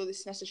like don't feel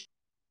this necessary,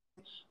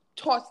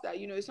 taught that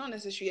it's not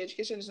necessary,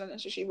 education is not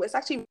necessary, but it's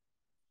actually,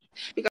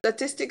 because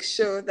statistics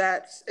show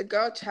that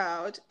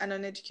an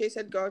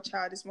uneducated girl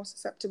child is more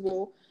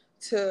susceptible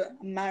to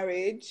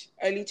marriage,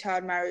 early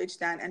child marriage,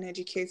 than an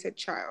educated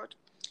child.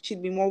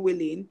 She'd be more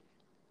willing.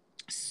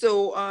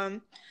 So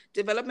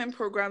development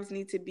programs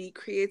need to be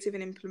creative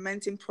in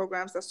implementing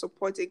programs that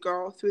support a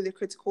girl through the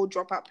critical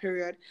dropout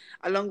period,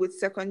 along with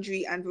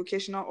secondary and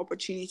vocational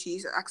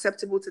opportunities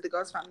acceptable to the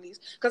girls' families.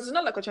 Because it's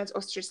not like we're trying to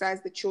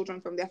ostracize the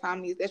children from their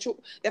families.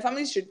 Their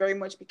families should very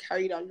much be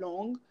carried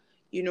along,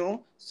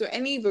 So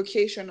any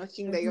vocation or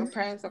thing that your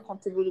parents are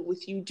comfortable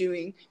with you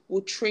doing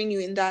will train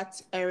you in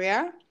that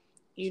area,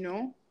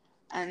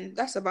 And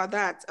that's about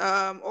that.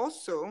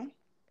 Also,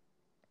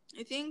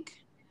 I think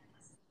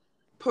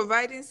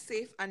providing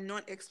safe and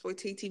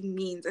non-exploitative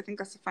means, I think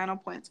that's the final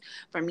point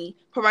for me,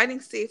 providing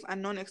safe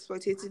and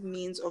non-exploitative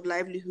means of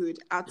livelihood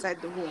outside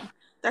the home.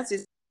 That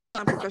is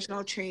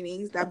professional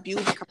trainings that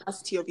build the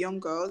capacity of young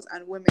girls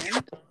and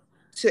women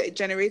to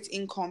generate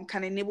income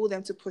can enable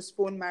them to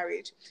postpone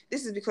marriage.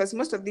 This is because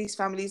most of these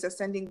families are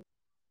sending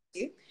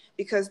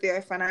because they are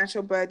a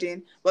financial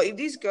burden. But if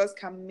these girls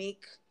can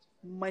make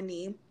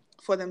money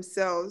for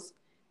themselves,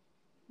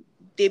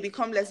 they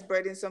become less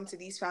burdensome to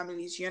these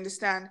families, you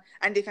understand?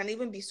 And they can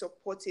even be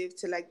supportive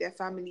to like their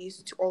families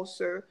to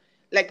also,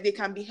 like, they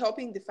can be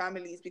helping the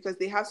families because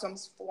they have some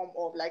form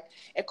of like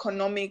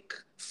economic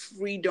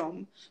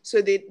freedom.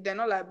 So they're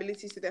not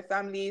liabilities to their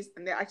families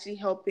and they're actually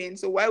helping.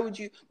 So why would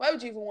you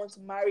even want to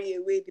marry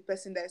away the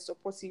person that is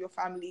supporting your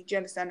family? Do you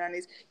understand? And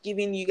is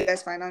giving you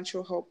guys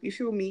financial help. You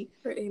feel me?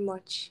 Pretty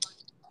much.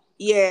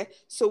 Yeah.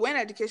 So when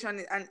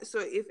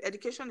if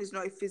education is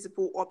not a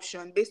feasible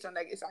option based on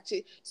like it's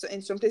actually, so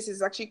in some places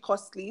it's actually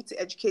costly to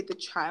educate the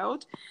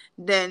child,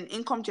 then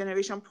income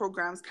generation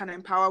programs can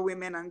empower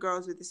women and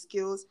girls with the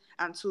skills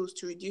and tools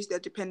to reduce their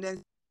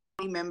dependence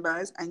on family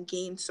members and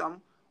gain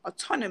some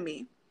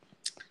autonomy.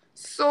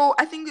 So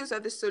I think those are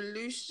the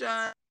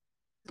solutions.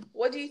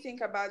 What do you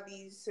think about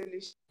these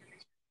solutions,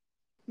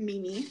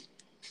 Mimi?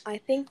 I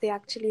think they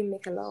actually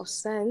make a lot of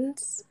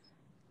sense.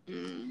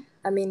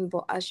 I mean,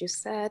 but as you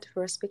said,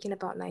 we're speaking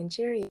about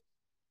Nigeria,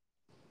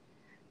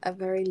 a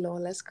very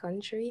lawless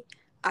country.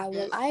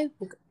 I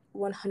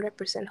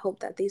 100% hope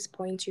that these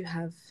points you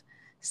have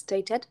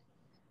stated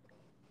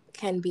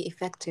can be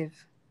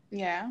effective.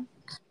 Yeah.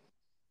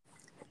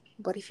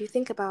 But if you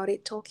think about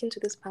it, talking to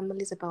these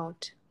families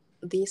about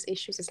these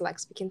issues is like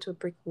speaking to a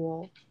brick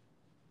wall.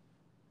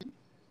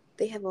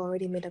 They have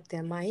already made up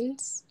their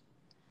minds.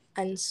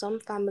 And some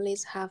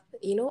families have,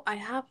 I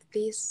have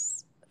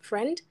this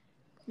friend.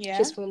 Yeah.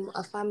 She's from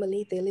a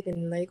family, they live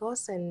in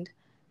Lagos, and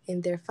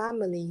in their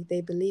family,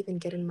 they believe in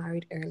getting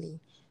married early.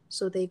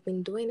 So they've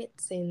been doing it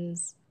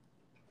since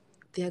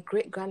their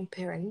great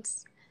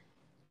grandparents.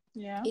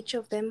 Yeah. Each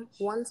of them,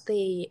 once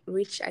they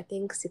reach, I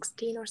think,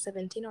 16 or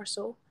 17 or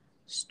so,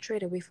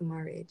 straight away for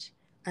marriage.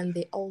 And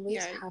they always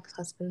Yeah. have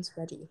husbands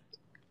ready.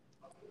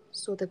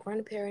 So the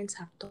grandparents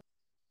have taught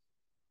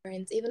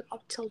parents even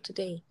up till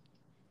today,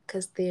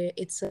 because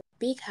it's a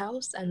big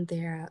house and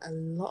there are a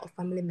lot of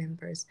family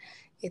members.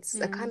 It's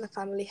a kind of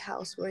family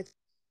house where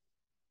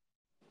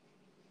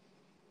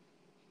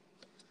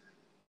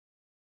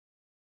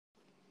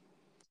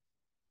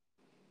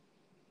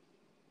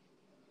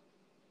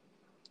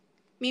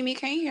Mimi,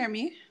 can you hear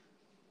me?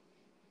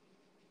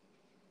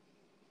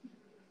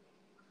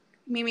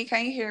 Mimi,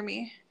 can you hear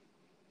me?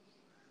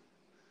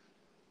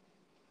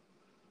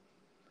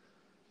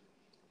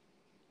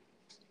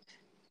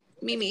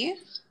 Mimi?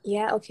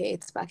 yeah, okay,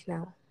 it's back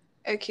now.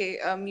 Okay,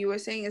 you were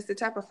saying it's the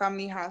type of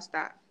family house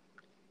that.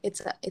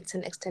 It's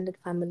an extended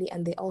family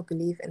and they all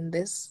believe in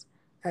this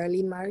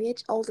early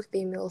marriage. All the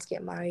females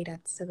get married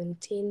at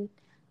 17,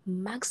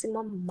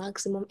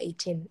 maximum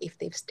 18 if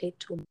they've stayed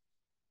too long.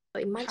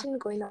 So imagine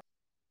going out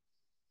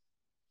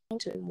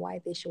to them why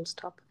they should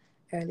stop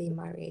early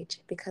marriage,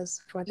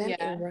 because for them it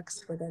Yeah,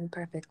 works for them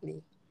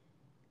perfectly.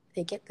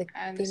 They get the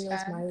I females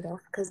understand. married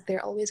off because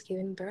they're always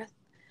giving birth,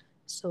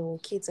 so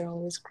kids are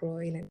always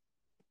growing, and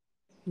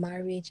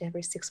marriage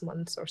every 6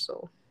 months or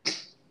so.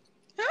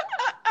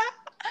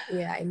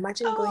 Yeah,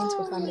 imagine going to a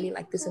Oh my family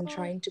like this and god.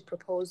 trying to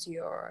propose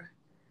your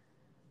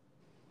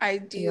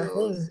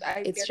Ideals. thing. I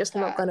It's get just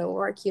not that. gonna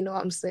work, you know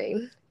what I'm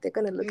saying? They're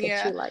gonna look at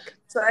Yeah. you like,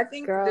 So I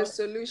think girl, the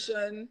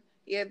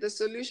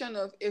solution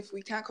of if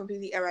we can't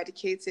completely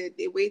eradicate it,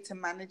 the way to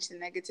manage the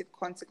negative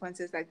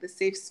consequences, like the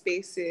safe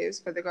spaces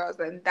for the girls,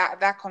 then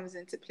that comes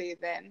into play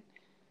then.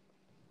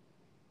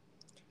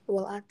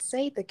 well, I'd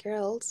say the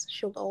girls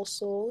should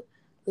also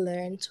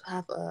learn to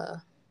have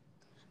a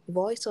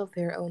voice of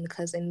their own,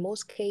 because in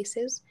most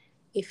cases,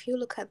 if you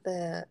look at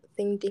the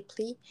thing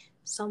deeply,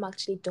 some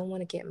actually don't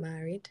want to get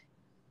married.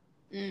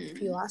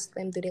 If you ask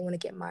them, do they want to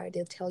get married,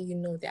 they'll tell you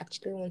no, they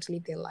actually want to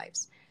live their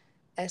lives,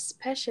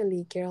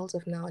 especially girls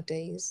of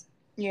nowadays.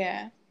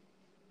 Yeah.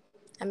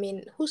 I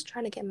mean, who's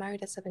trying to get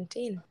married at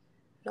 17?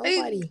 Like,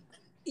 Nobody.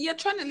 you're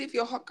trying to live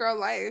your hot girl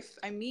life.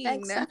 I mean,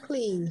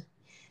 Exactly.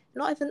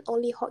 Not even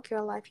only hot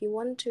girl life, you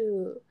want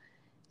to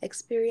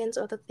experience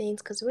other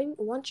things, because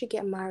once you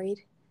get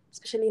married,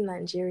 especially in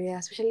Nigeria,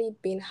 especially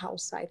being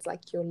outside, it's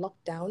like you're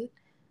locked down.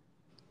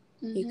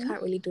 You mm-hmm.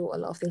 can't really do a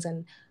lot of things,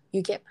 and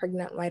you get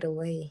pregnant right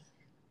away.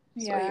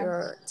 So Yeah.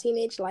 your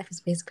teenage life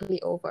is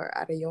basically over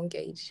at a young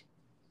age.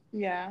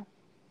 Yeah.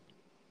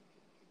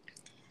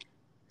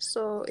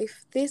 So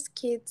if these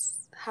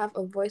kids have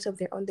a voice of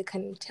their own, they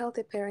can tell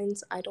their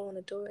parents, I don't want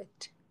to do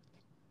it.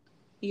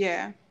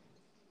 Yeah.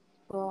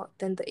 But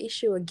then the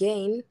issue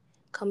again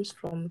comes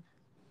from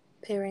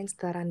parents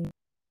that are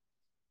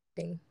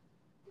nothing.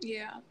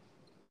 Yeah.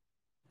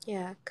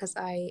 Yeah, because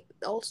I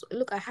also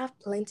look, I have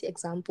plenty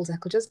examples. I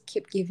could just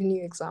keep giving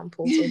you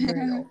examples over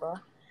and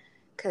over.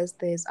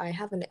 Because I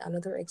have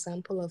another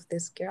example of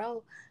this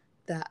girl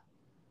that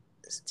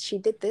she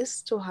did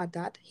this to her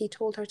dad. He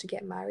told her to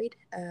get married.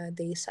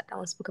 They sat down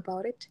and spoke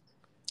about it.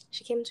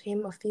 She came to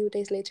him a few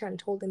days later and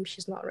told him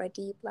she's not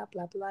ready, blah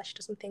blah blah. She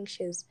doesn't think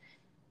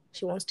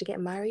she wants to get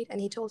married, and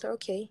he told her,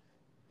 okay,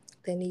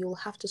 then you'll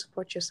have to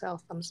support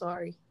yourself. I'm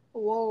sorry.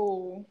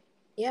 Whoa.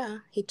 Yeah,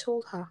 he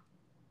told her.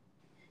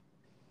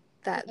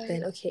 that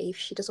then, okay, if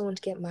she doesn't want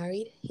to get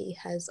married, he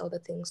has other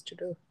things to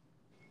do.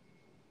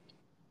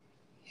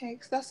 Yeah,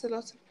 because that's a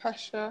lot of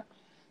pressure.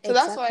 So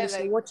that's Exactly. why, So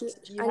like, what you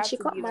you and have she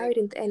to got be like, married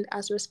in the end.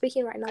 As we're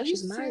speaking right now, are you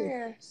she's married.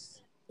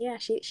 serious? Yeah,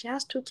 she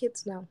has 2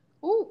 kids now.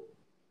 Ooh.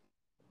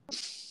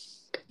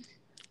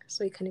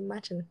 So you can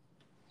imagine.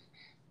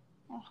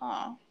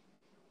 Uh-huh.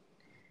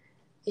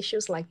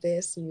 Issues like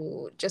this,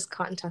 you just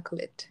can't tackle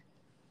it.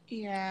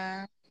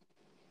 Yeah.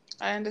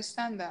 I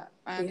understand that.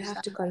 You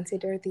have to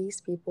consider these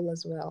people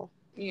as well.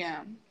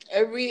 Yeah.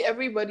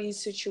 Everybody's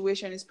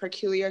situation is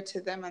peculiar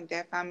to them and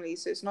their family.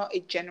 So it's not a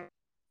general,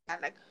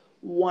 like,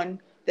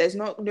 one. There's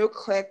no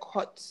clear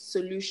cut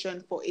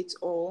solution for it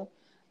all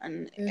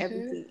and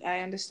everything. I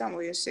understand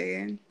what you're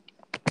saying.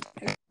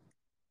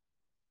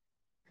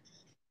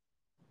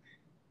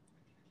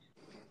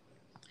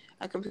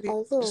 I completely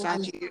Although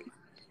understand you.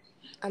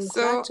 I'm glad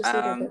So to see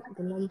that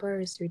the number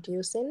is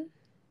reducing.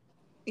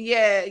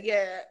 yeah,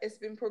 it's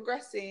been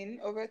progressing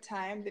over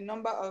time. The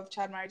number of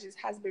child marriages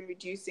has been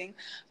reducing,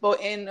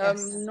 but in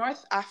Yes.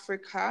 North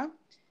Africa,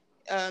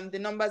 the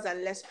numbers are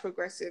less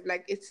progressive.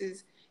 Like,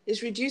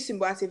 it's reducing,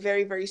 but at a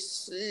very, very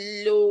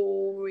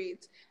slow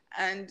rate.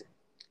 And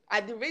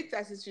at the rate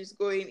that it's just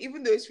going,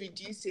 even though it's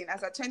reducing,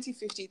 as at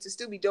 2050, to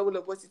still be double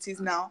of what it is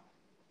now,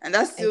 and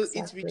that's still it's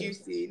Exactly.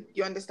 reducing.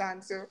 You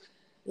understand? So,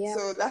 Yeah.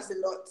 so that's a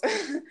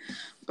lot.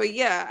 But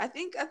yeah, I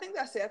think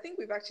that's it. I think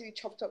we've actually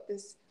chopped up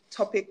this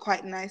topic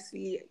quite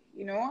nicely.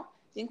 I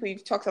think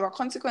we've talked about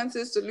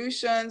consequences,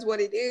 solutions, what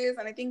it is,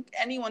 and I think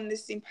anyone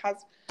listening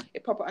has a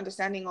proper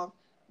understanding of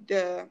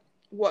the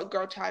what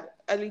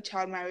early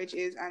child marriage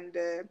is and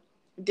the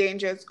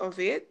dangers of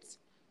it.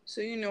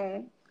 So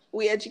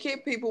we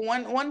educate people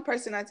one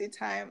person at a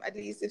time. At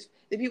least if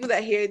the people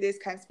that hear this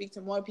can speak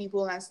to more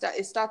people and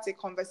starts a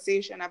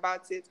conversation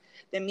about it,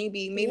 then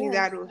maybe Yeah.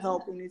 that will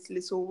help in its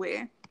little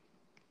way.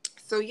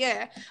 So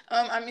yeah,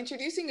 I'm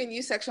introducing a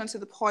new section to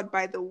the pod,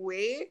 by the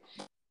way.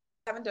 I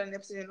haven't done an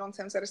episode in a long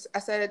time, so I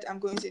said I'm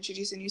going to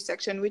introduce a new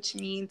section, which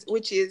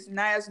is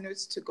Naya's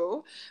notes to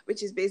go,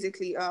 which is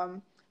basically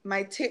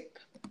my tip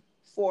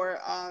for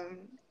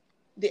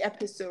the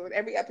episode.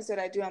 Every episode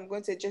I do, I'm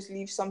going to just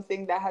leave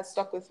something that has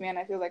stuck with me, and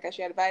I feel like I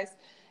should advise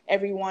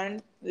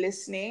everyone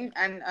listening.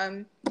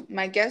 And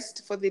my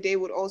guest for the day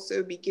would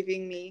also be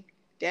giving me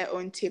their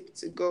own tip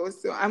to go.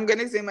 So I'm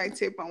gonna say my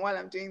tip, and while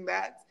I'm doing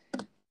that,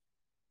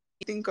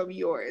 think of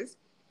yours.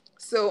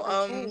 So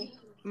Okay.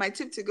 my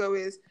tip to go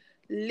is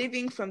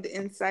living from the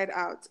inside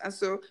out. And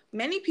so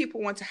many people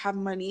want to have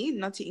money,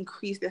 not to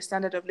increase their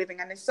standard of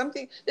living. And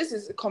this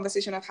is a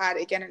conversation I've had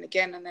again and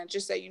again. And I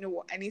just said, you know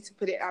what, I need to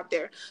put it out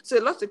there. So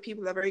lots of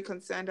people are very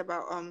concerned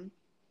about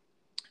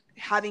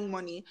having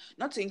money,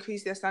 not to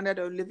increase their standard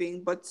of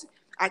living, but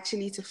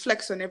actually to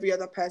flex on every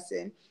other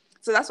person.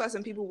 So that's why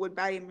some people would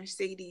buy a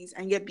Mercedes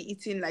and yet be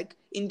eating like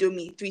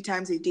Indomie 3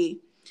 times a day.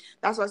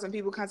 That's why some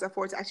people can't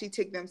afford to actually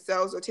take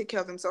themselves or take care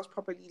of themselves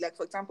properly. Like,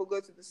 for example,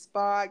 go to the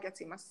spa, get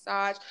a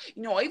massage,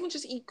 or even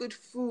just eat good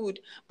food.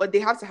 But they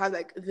have to have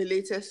like the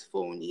latest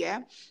phone,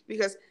 yeah?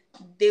 Because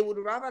they would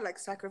rather like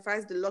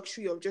sacrifice the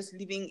luxury of just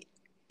living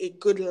a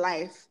good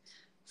life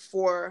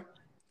for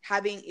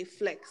having a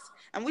flex,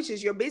 and which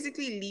is you're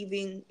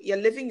living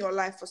your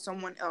life for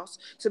someone else.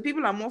 So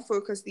people are more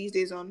focused these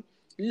days on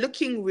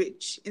looking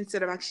rich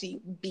instead of actually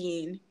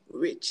being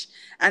rich,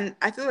 and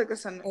I feel like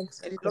that's a lot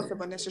Exactly. of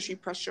unnecessary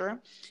pressure.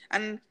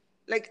 And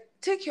like,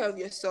 take care of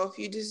yourself.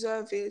 You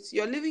deserve it.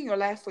 You're living your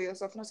life for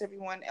yourself, not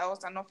everyone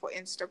else, and not for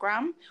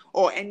Instagram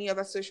or any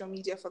other social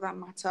media for that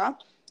matter.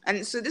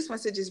 And so this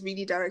message is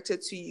really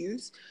directed to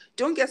youth.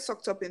 Don't get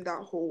sucked up in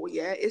that hole.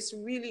 Yeah, it's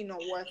really not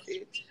worth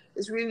it.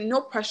 It's really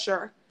no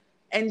pressure.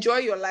 Enjoy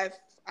your life,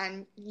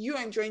 and you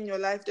enjoying your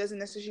life doesn't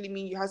necessarily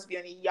mean you have to be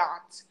on a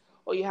yacht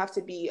or you have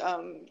to be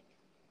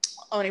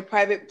on a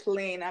private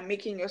plane and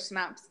making your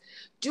snaps.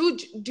 Do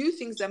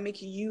things that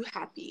make you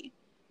happy,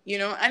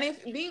 and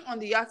if being on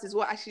the yacht is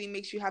what actually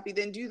makes you happy,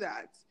 then do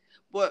that.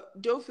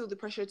 But don't feel the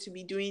pressure to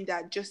be doing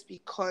that just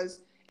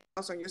because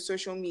else on your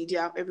social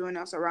media, everyone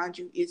else around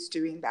you is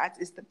doing that,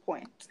 is the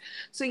point.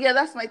 So yeah,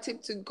 that's my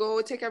tip to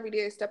go. Take every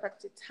day a step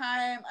at a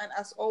time, and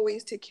as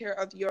always, take care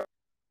of your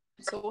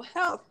mental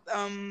health.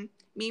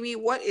 Mimi,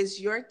 what is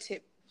your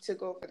tip to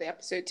go for the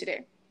episode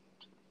today?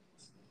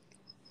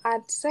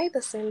 I'd say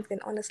the same thing.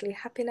 Honestly,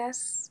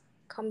 happiness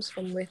comes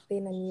from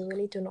within, and you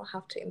really do not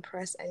have to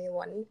impress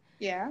anyone.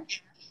 Yeah.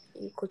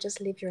 You could just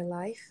live your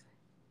life.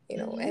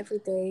 Mm-hmm. Every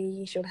day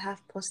you should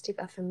have positive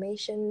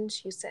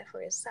affirmations you set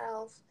for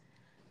yourself.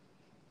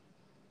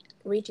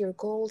 Read your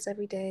goals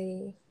every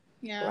day.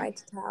 Yeah.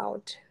 Write it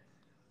out.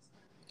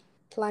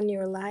 Plan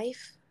your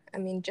life. I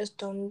mean, just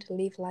don't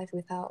live life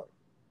without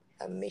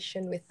a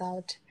mission,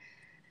 without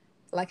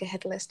like a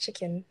headless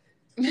chicken.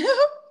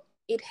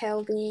 Eat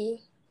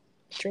healthy,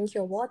 drink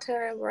your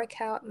water, work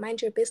out,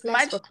 mind your business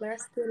Imagine. for clear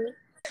skin.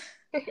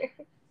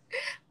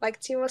 Like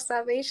Timo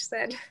Savage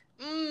said.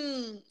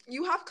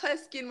 You have clear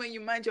skin when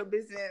you mind your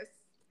business.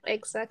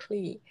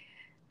 Exactly.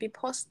 Be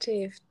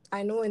positive.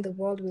 I know in the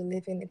world we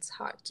live in, it's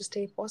hard to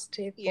stay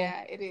positive, but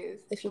Yeah, it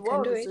is. if The you can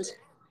world do is so. it,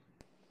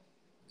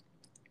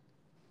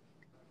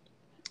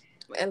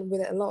 and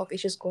with a lot of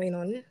issues going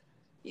on,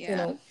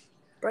 Yeah.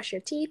 brush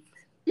your teeth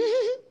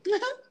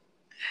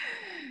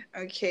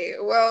Okay,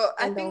 well,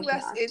 I and think all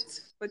that's that. it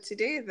for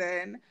today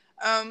then.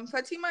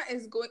 Fatima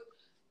is going.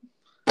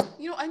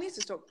 I need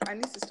to stop. I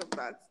need to stop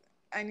that.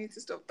 I need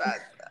to stop that.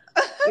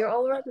 You're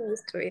already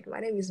used to it. My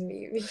name is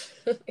Mimi.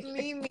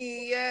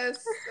 Mimi,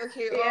 yes.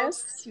 Okay, well,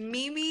 Yes.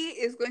 Mimi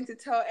is going to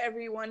tell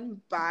everyone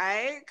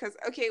bye.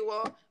 Okay,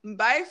 well,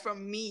 bye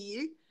from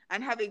me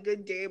and have a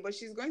good day. But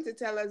she's going to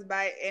tell us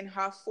bye in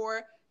her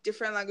 4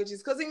 different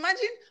languages. Because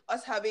imagine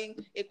us having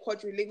a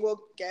quadrilingual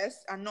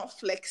guest and not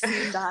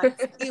flexing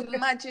that.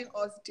 Imagine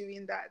us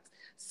doing that.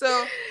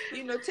 So,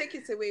 take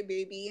it away,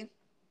 baby.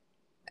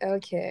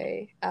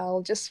 Okay.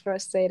 I'll just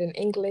first say it in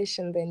English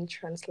and then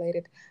translate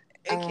it.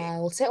 Okay,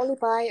 I'll say only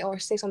bye or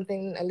say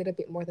something a little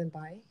bit more than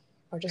bye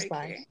or just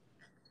bye.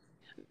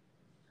 okay.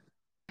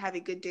 Have a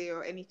good day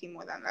or anything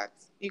more than that.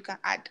 You can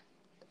add.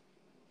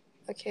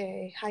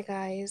 Okay. Hi,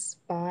 guys.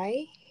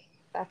 Bye.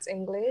 That's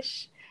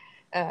English.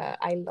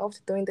 I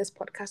loved doing this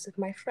podcast with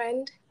my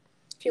friend.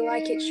 If you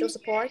like it, show Yay.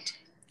 support,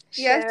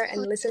 Yes, share,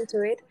 and listen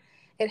to it.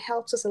 It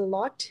helps us a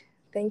lot.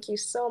 Thank you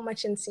so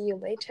much and see you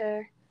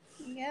later.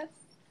 yes.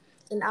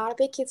 In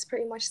Arabic, it's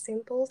pretty much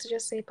simple to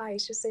just say bye.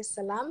 It's just say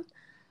salam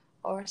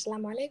or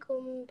assalamu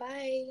alaikum,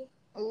 bye.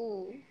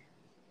 Oh.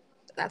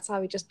 That's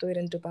how we just do it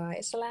in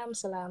Dubai. Salam,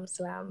 salam,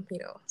 salam,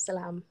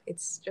 salam.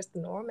 It's just the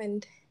norm.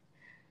 And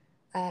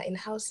in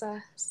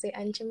Hausa, say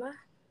anjima.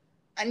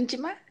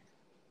 Anjima?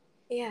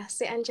 Yeah,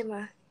 say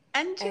anjima.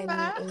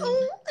 Anjima? And in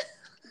Oh.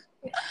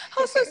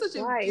 Hausa is such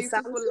a why? It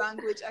beautiful sounds.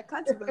 language. I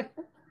can't even.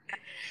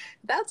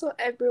 That's what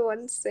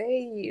everyone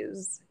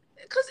says.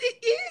 Because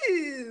it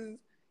is.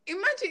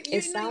 Imagine,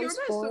 It Yoruba sounds is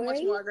so much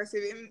foreign. more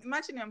aggressive.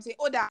 Imagine I'm saying,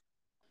 Oda.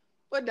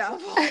 Oda.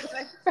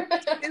 Like,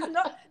 it's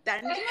not.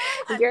 Danjima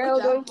and Girl,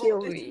 Oda. don't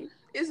kill me.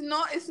 It's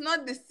not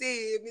the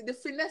same. The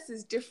finesse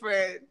is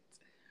different.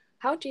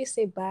 How do you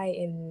say bye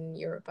in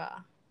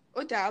Yoruba?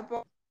 Oda.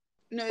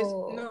 No,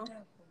 Oh, no.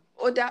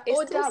 Oda,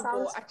 it still Odabo,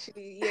 sounds.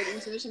 actually. Yeah, the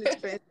intonation is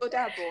different.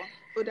 Odabo.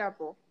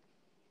 Odabo.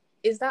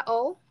 Is that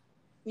all?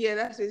 Yeah,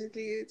 that's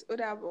basically it.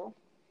 Odabo.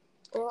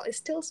 Well, it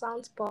still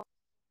sounds pop.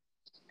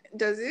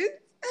 Does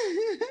it?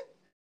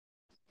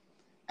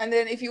 And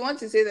then if you want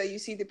to say that you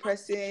see the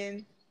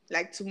person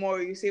like tomorrow,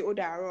 you say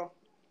Odaro.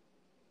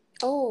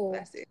 Oh,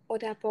 That's it.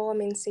 Odapo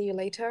means see you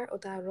later.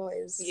 Odaro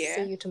is see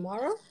Yeah. you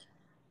tomorrow.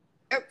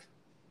 Yep.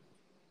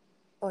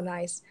 Oh,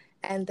 nice.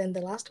 And then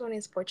the last one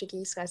is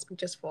Portuguese, I speak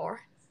just 4.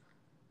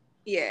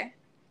 Yeah.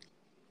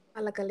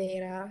 Fala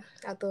galera,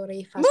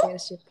 adorei Mo- fazer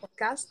este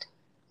podcast.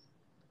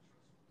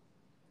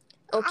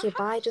 Okay,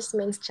 bye just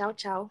means ciao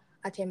ciao.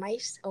 Até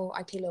mais ou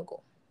até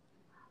logo.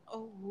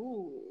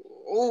 Oh,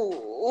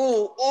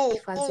 oh, oh,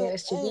 Fazer oh,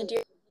 este oh.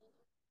 vídeo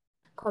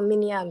com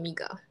minha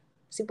amiga.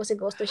 Se você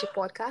gostou deste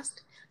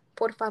podcast,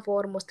 por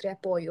favor, mostre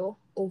apoio,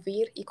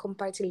 ouvir e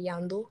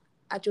compartilhando.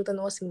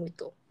 Ajuda-nos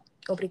muito.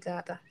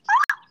 Obrigada.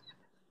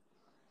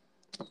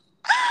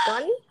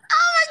 Done?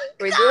 Oh my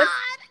We're good?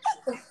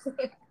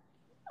 God!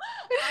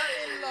 I'm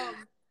in love.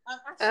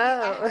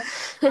 Oh.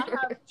 I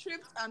have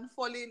tripped and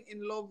fallen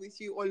in love with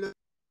you all over.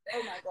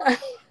 Oh my God.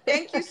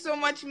 Thank you so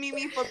much,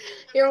 Mimi, for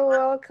You're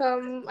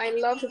welcome. I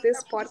loved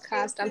this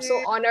podcast. I'm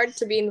so honored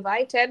to be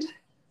invited.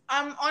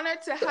 I'm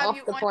honored to To have Off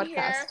you the on Podcast.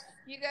 here.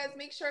 You guys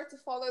make sure to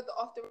follow the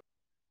Off the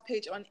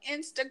page on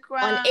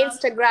Instagram. On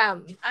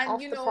Instagram. And Off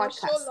the podcast.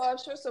 show love,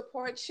 show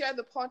support, share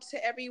the pod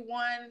to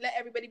everyone. Let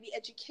everybody be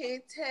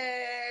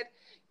educated.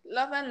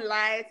 Love and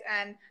light,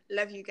 and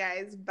love you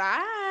guys.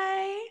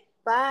 Bye.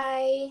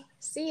 Bye.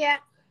 See ya.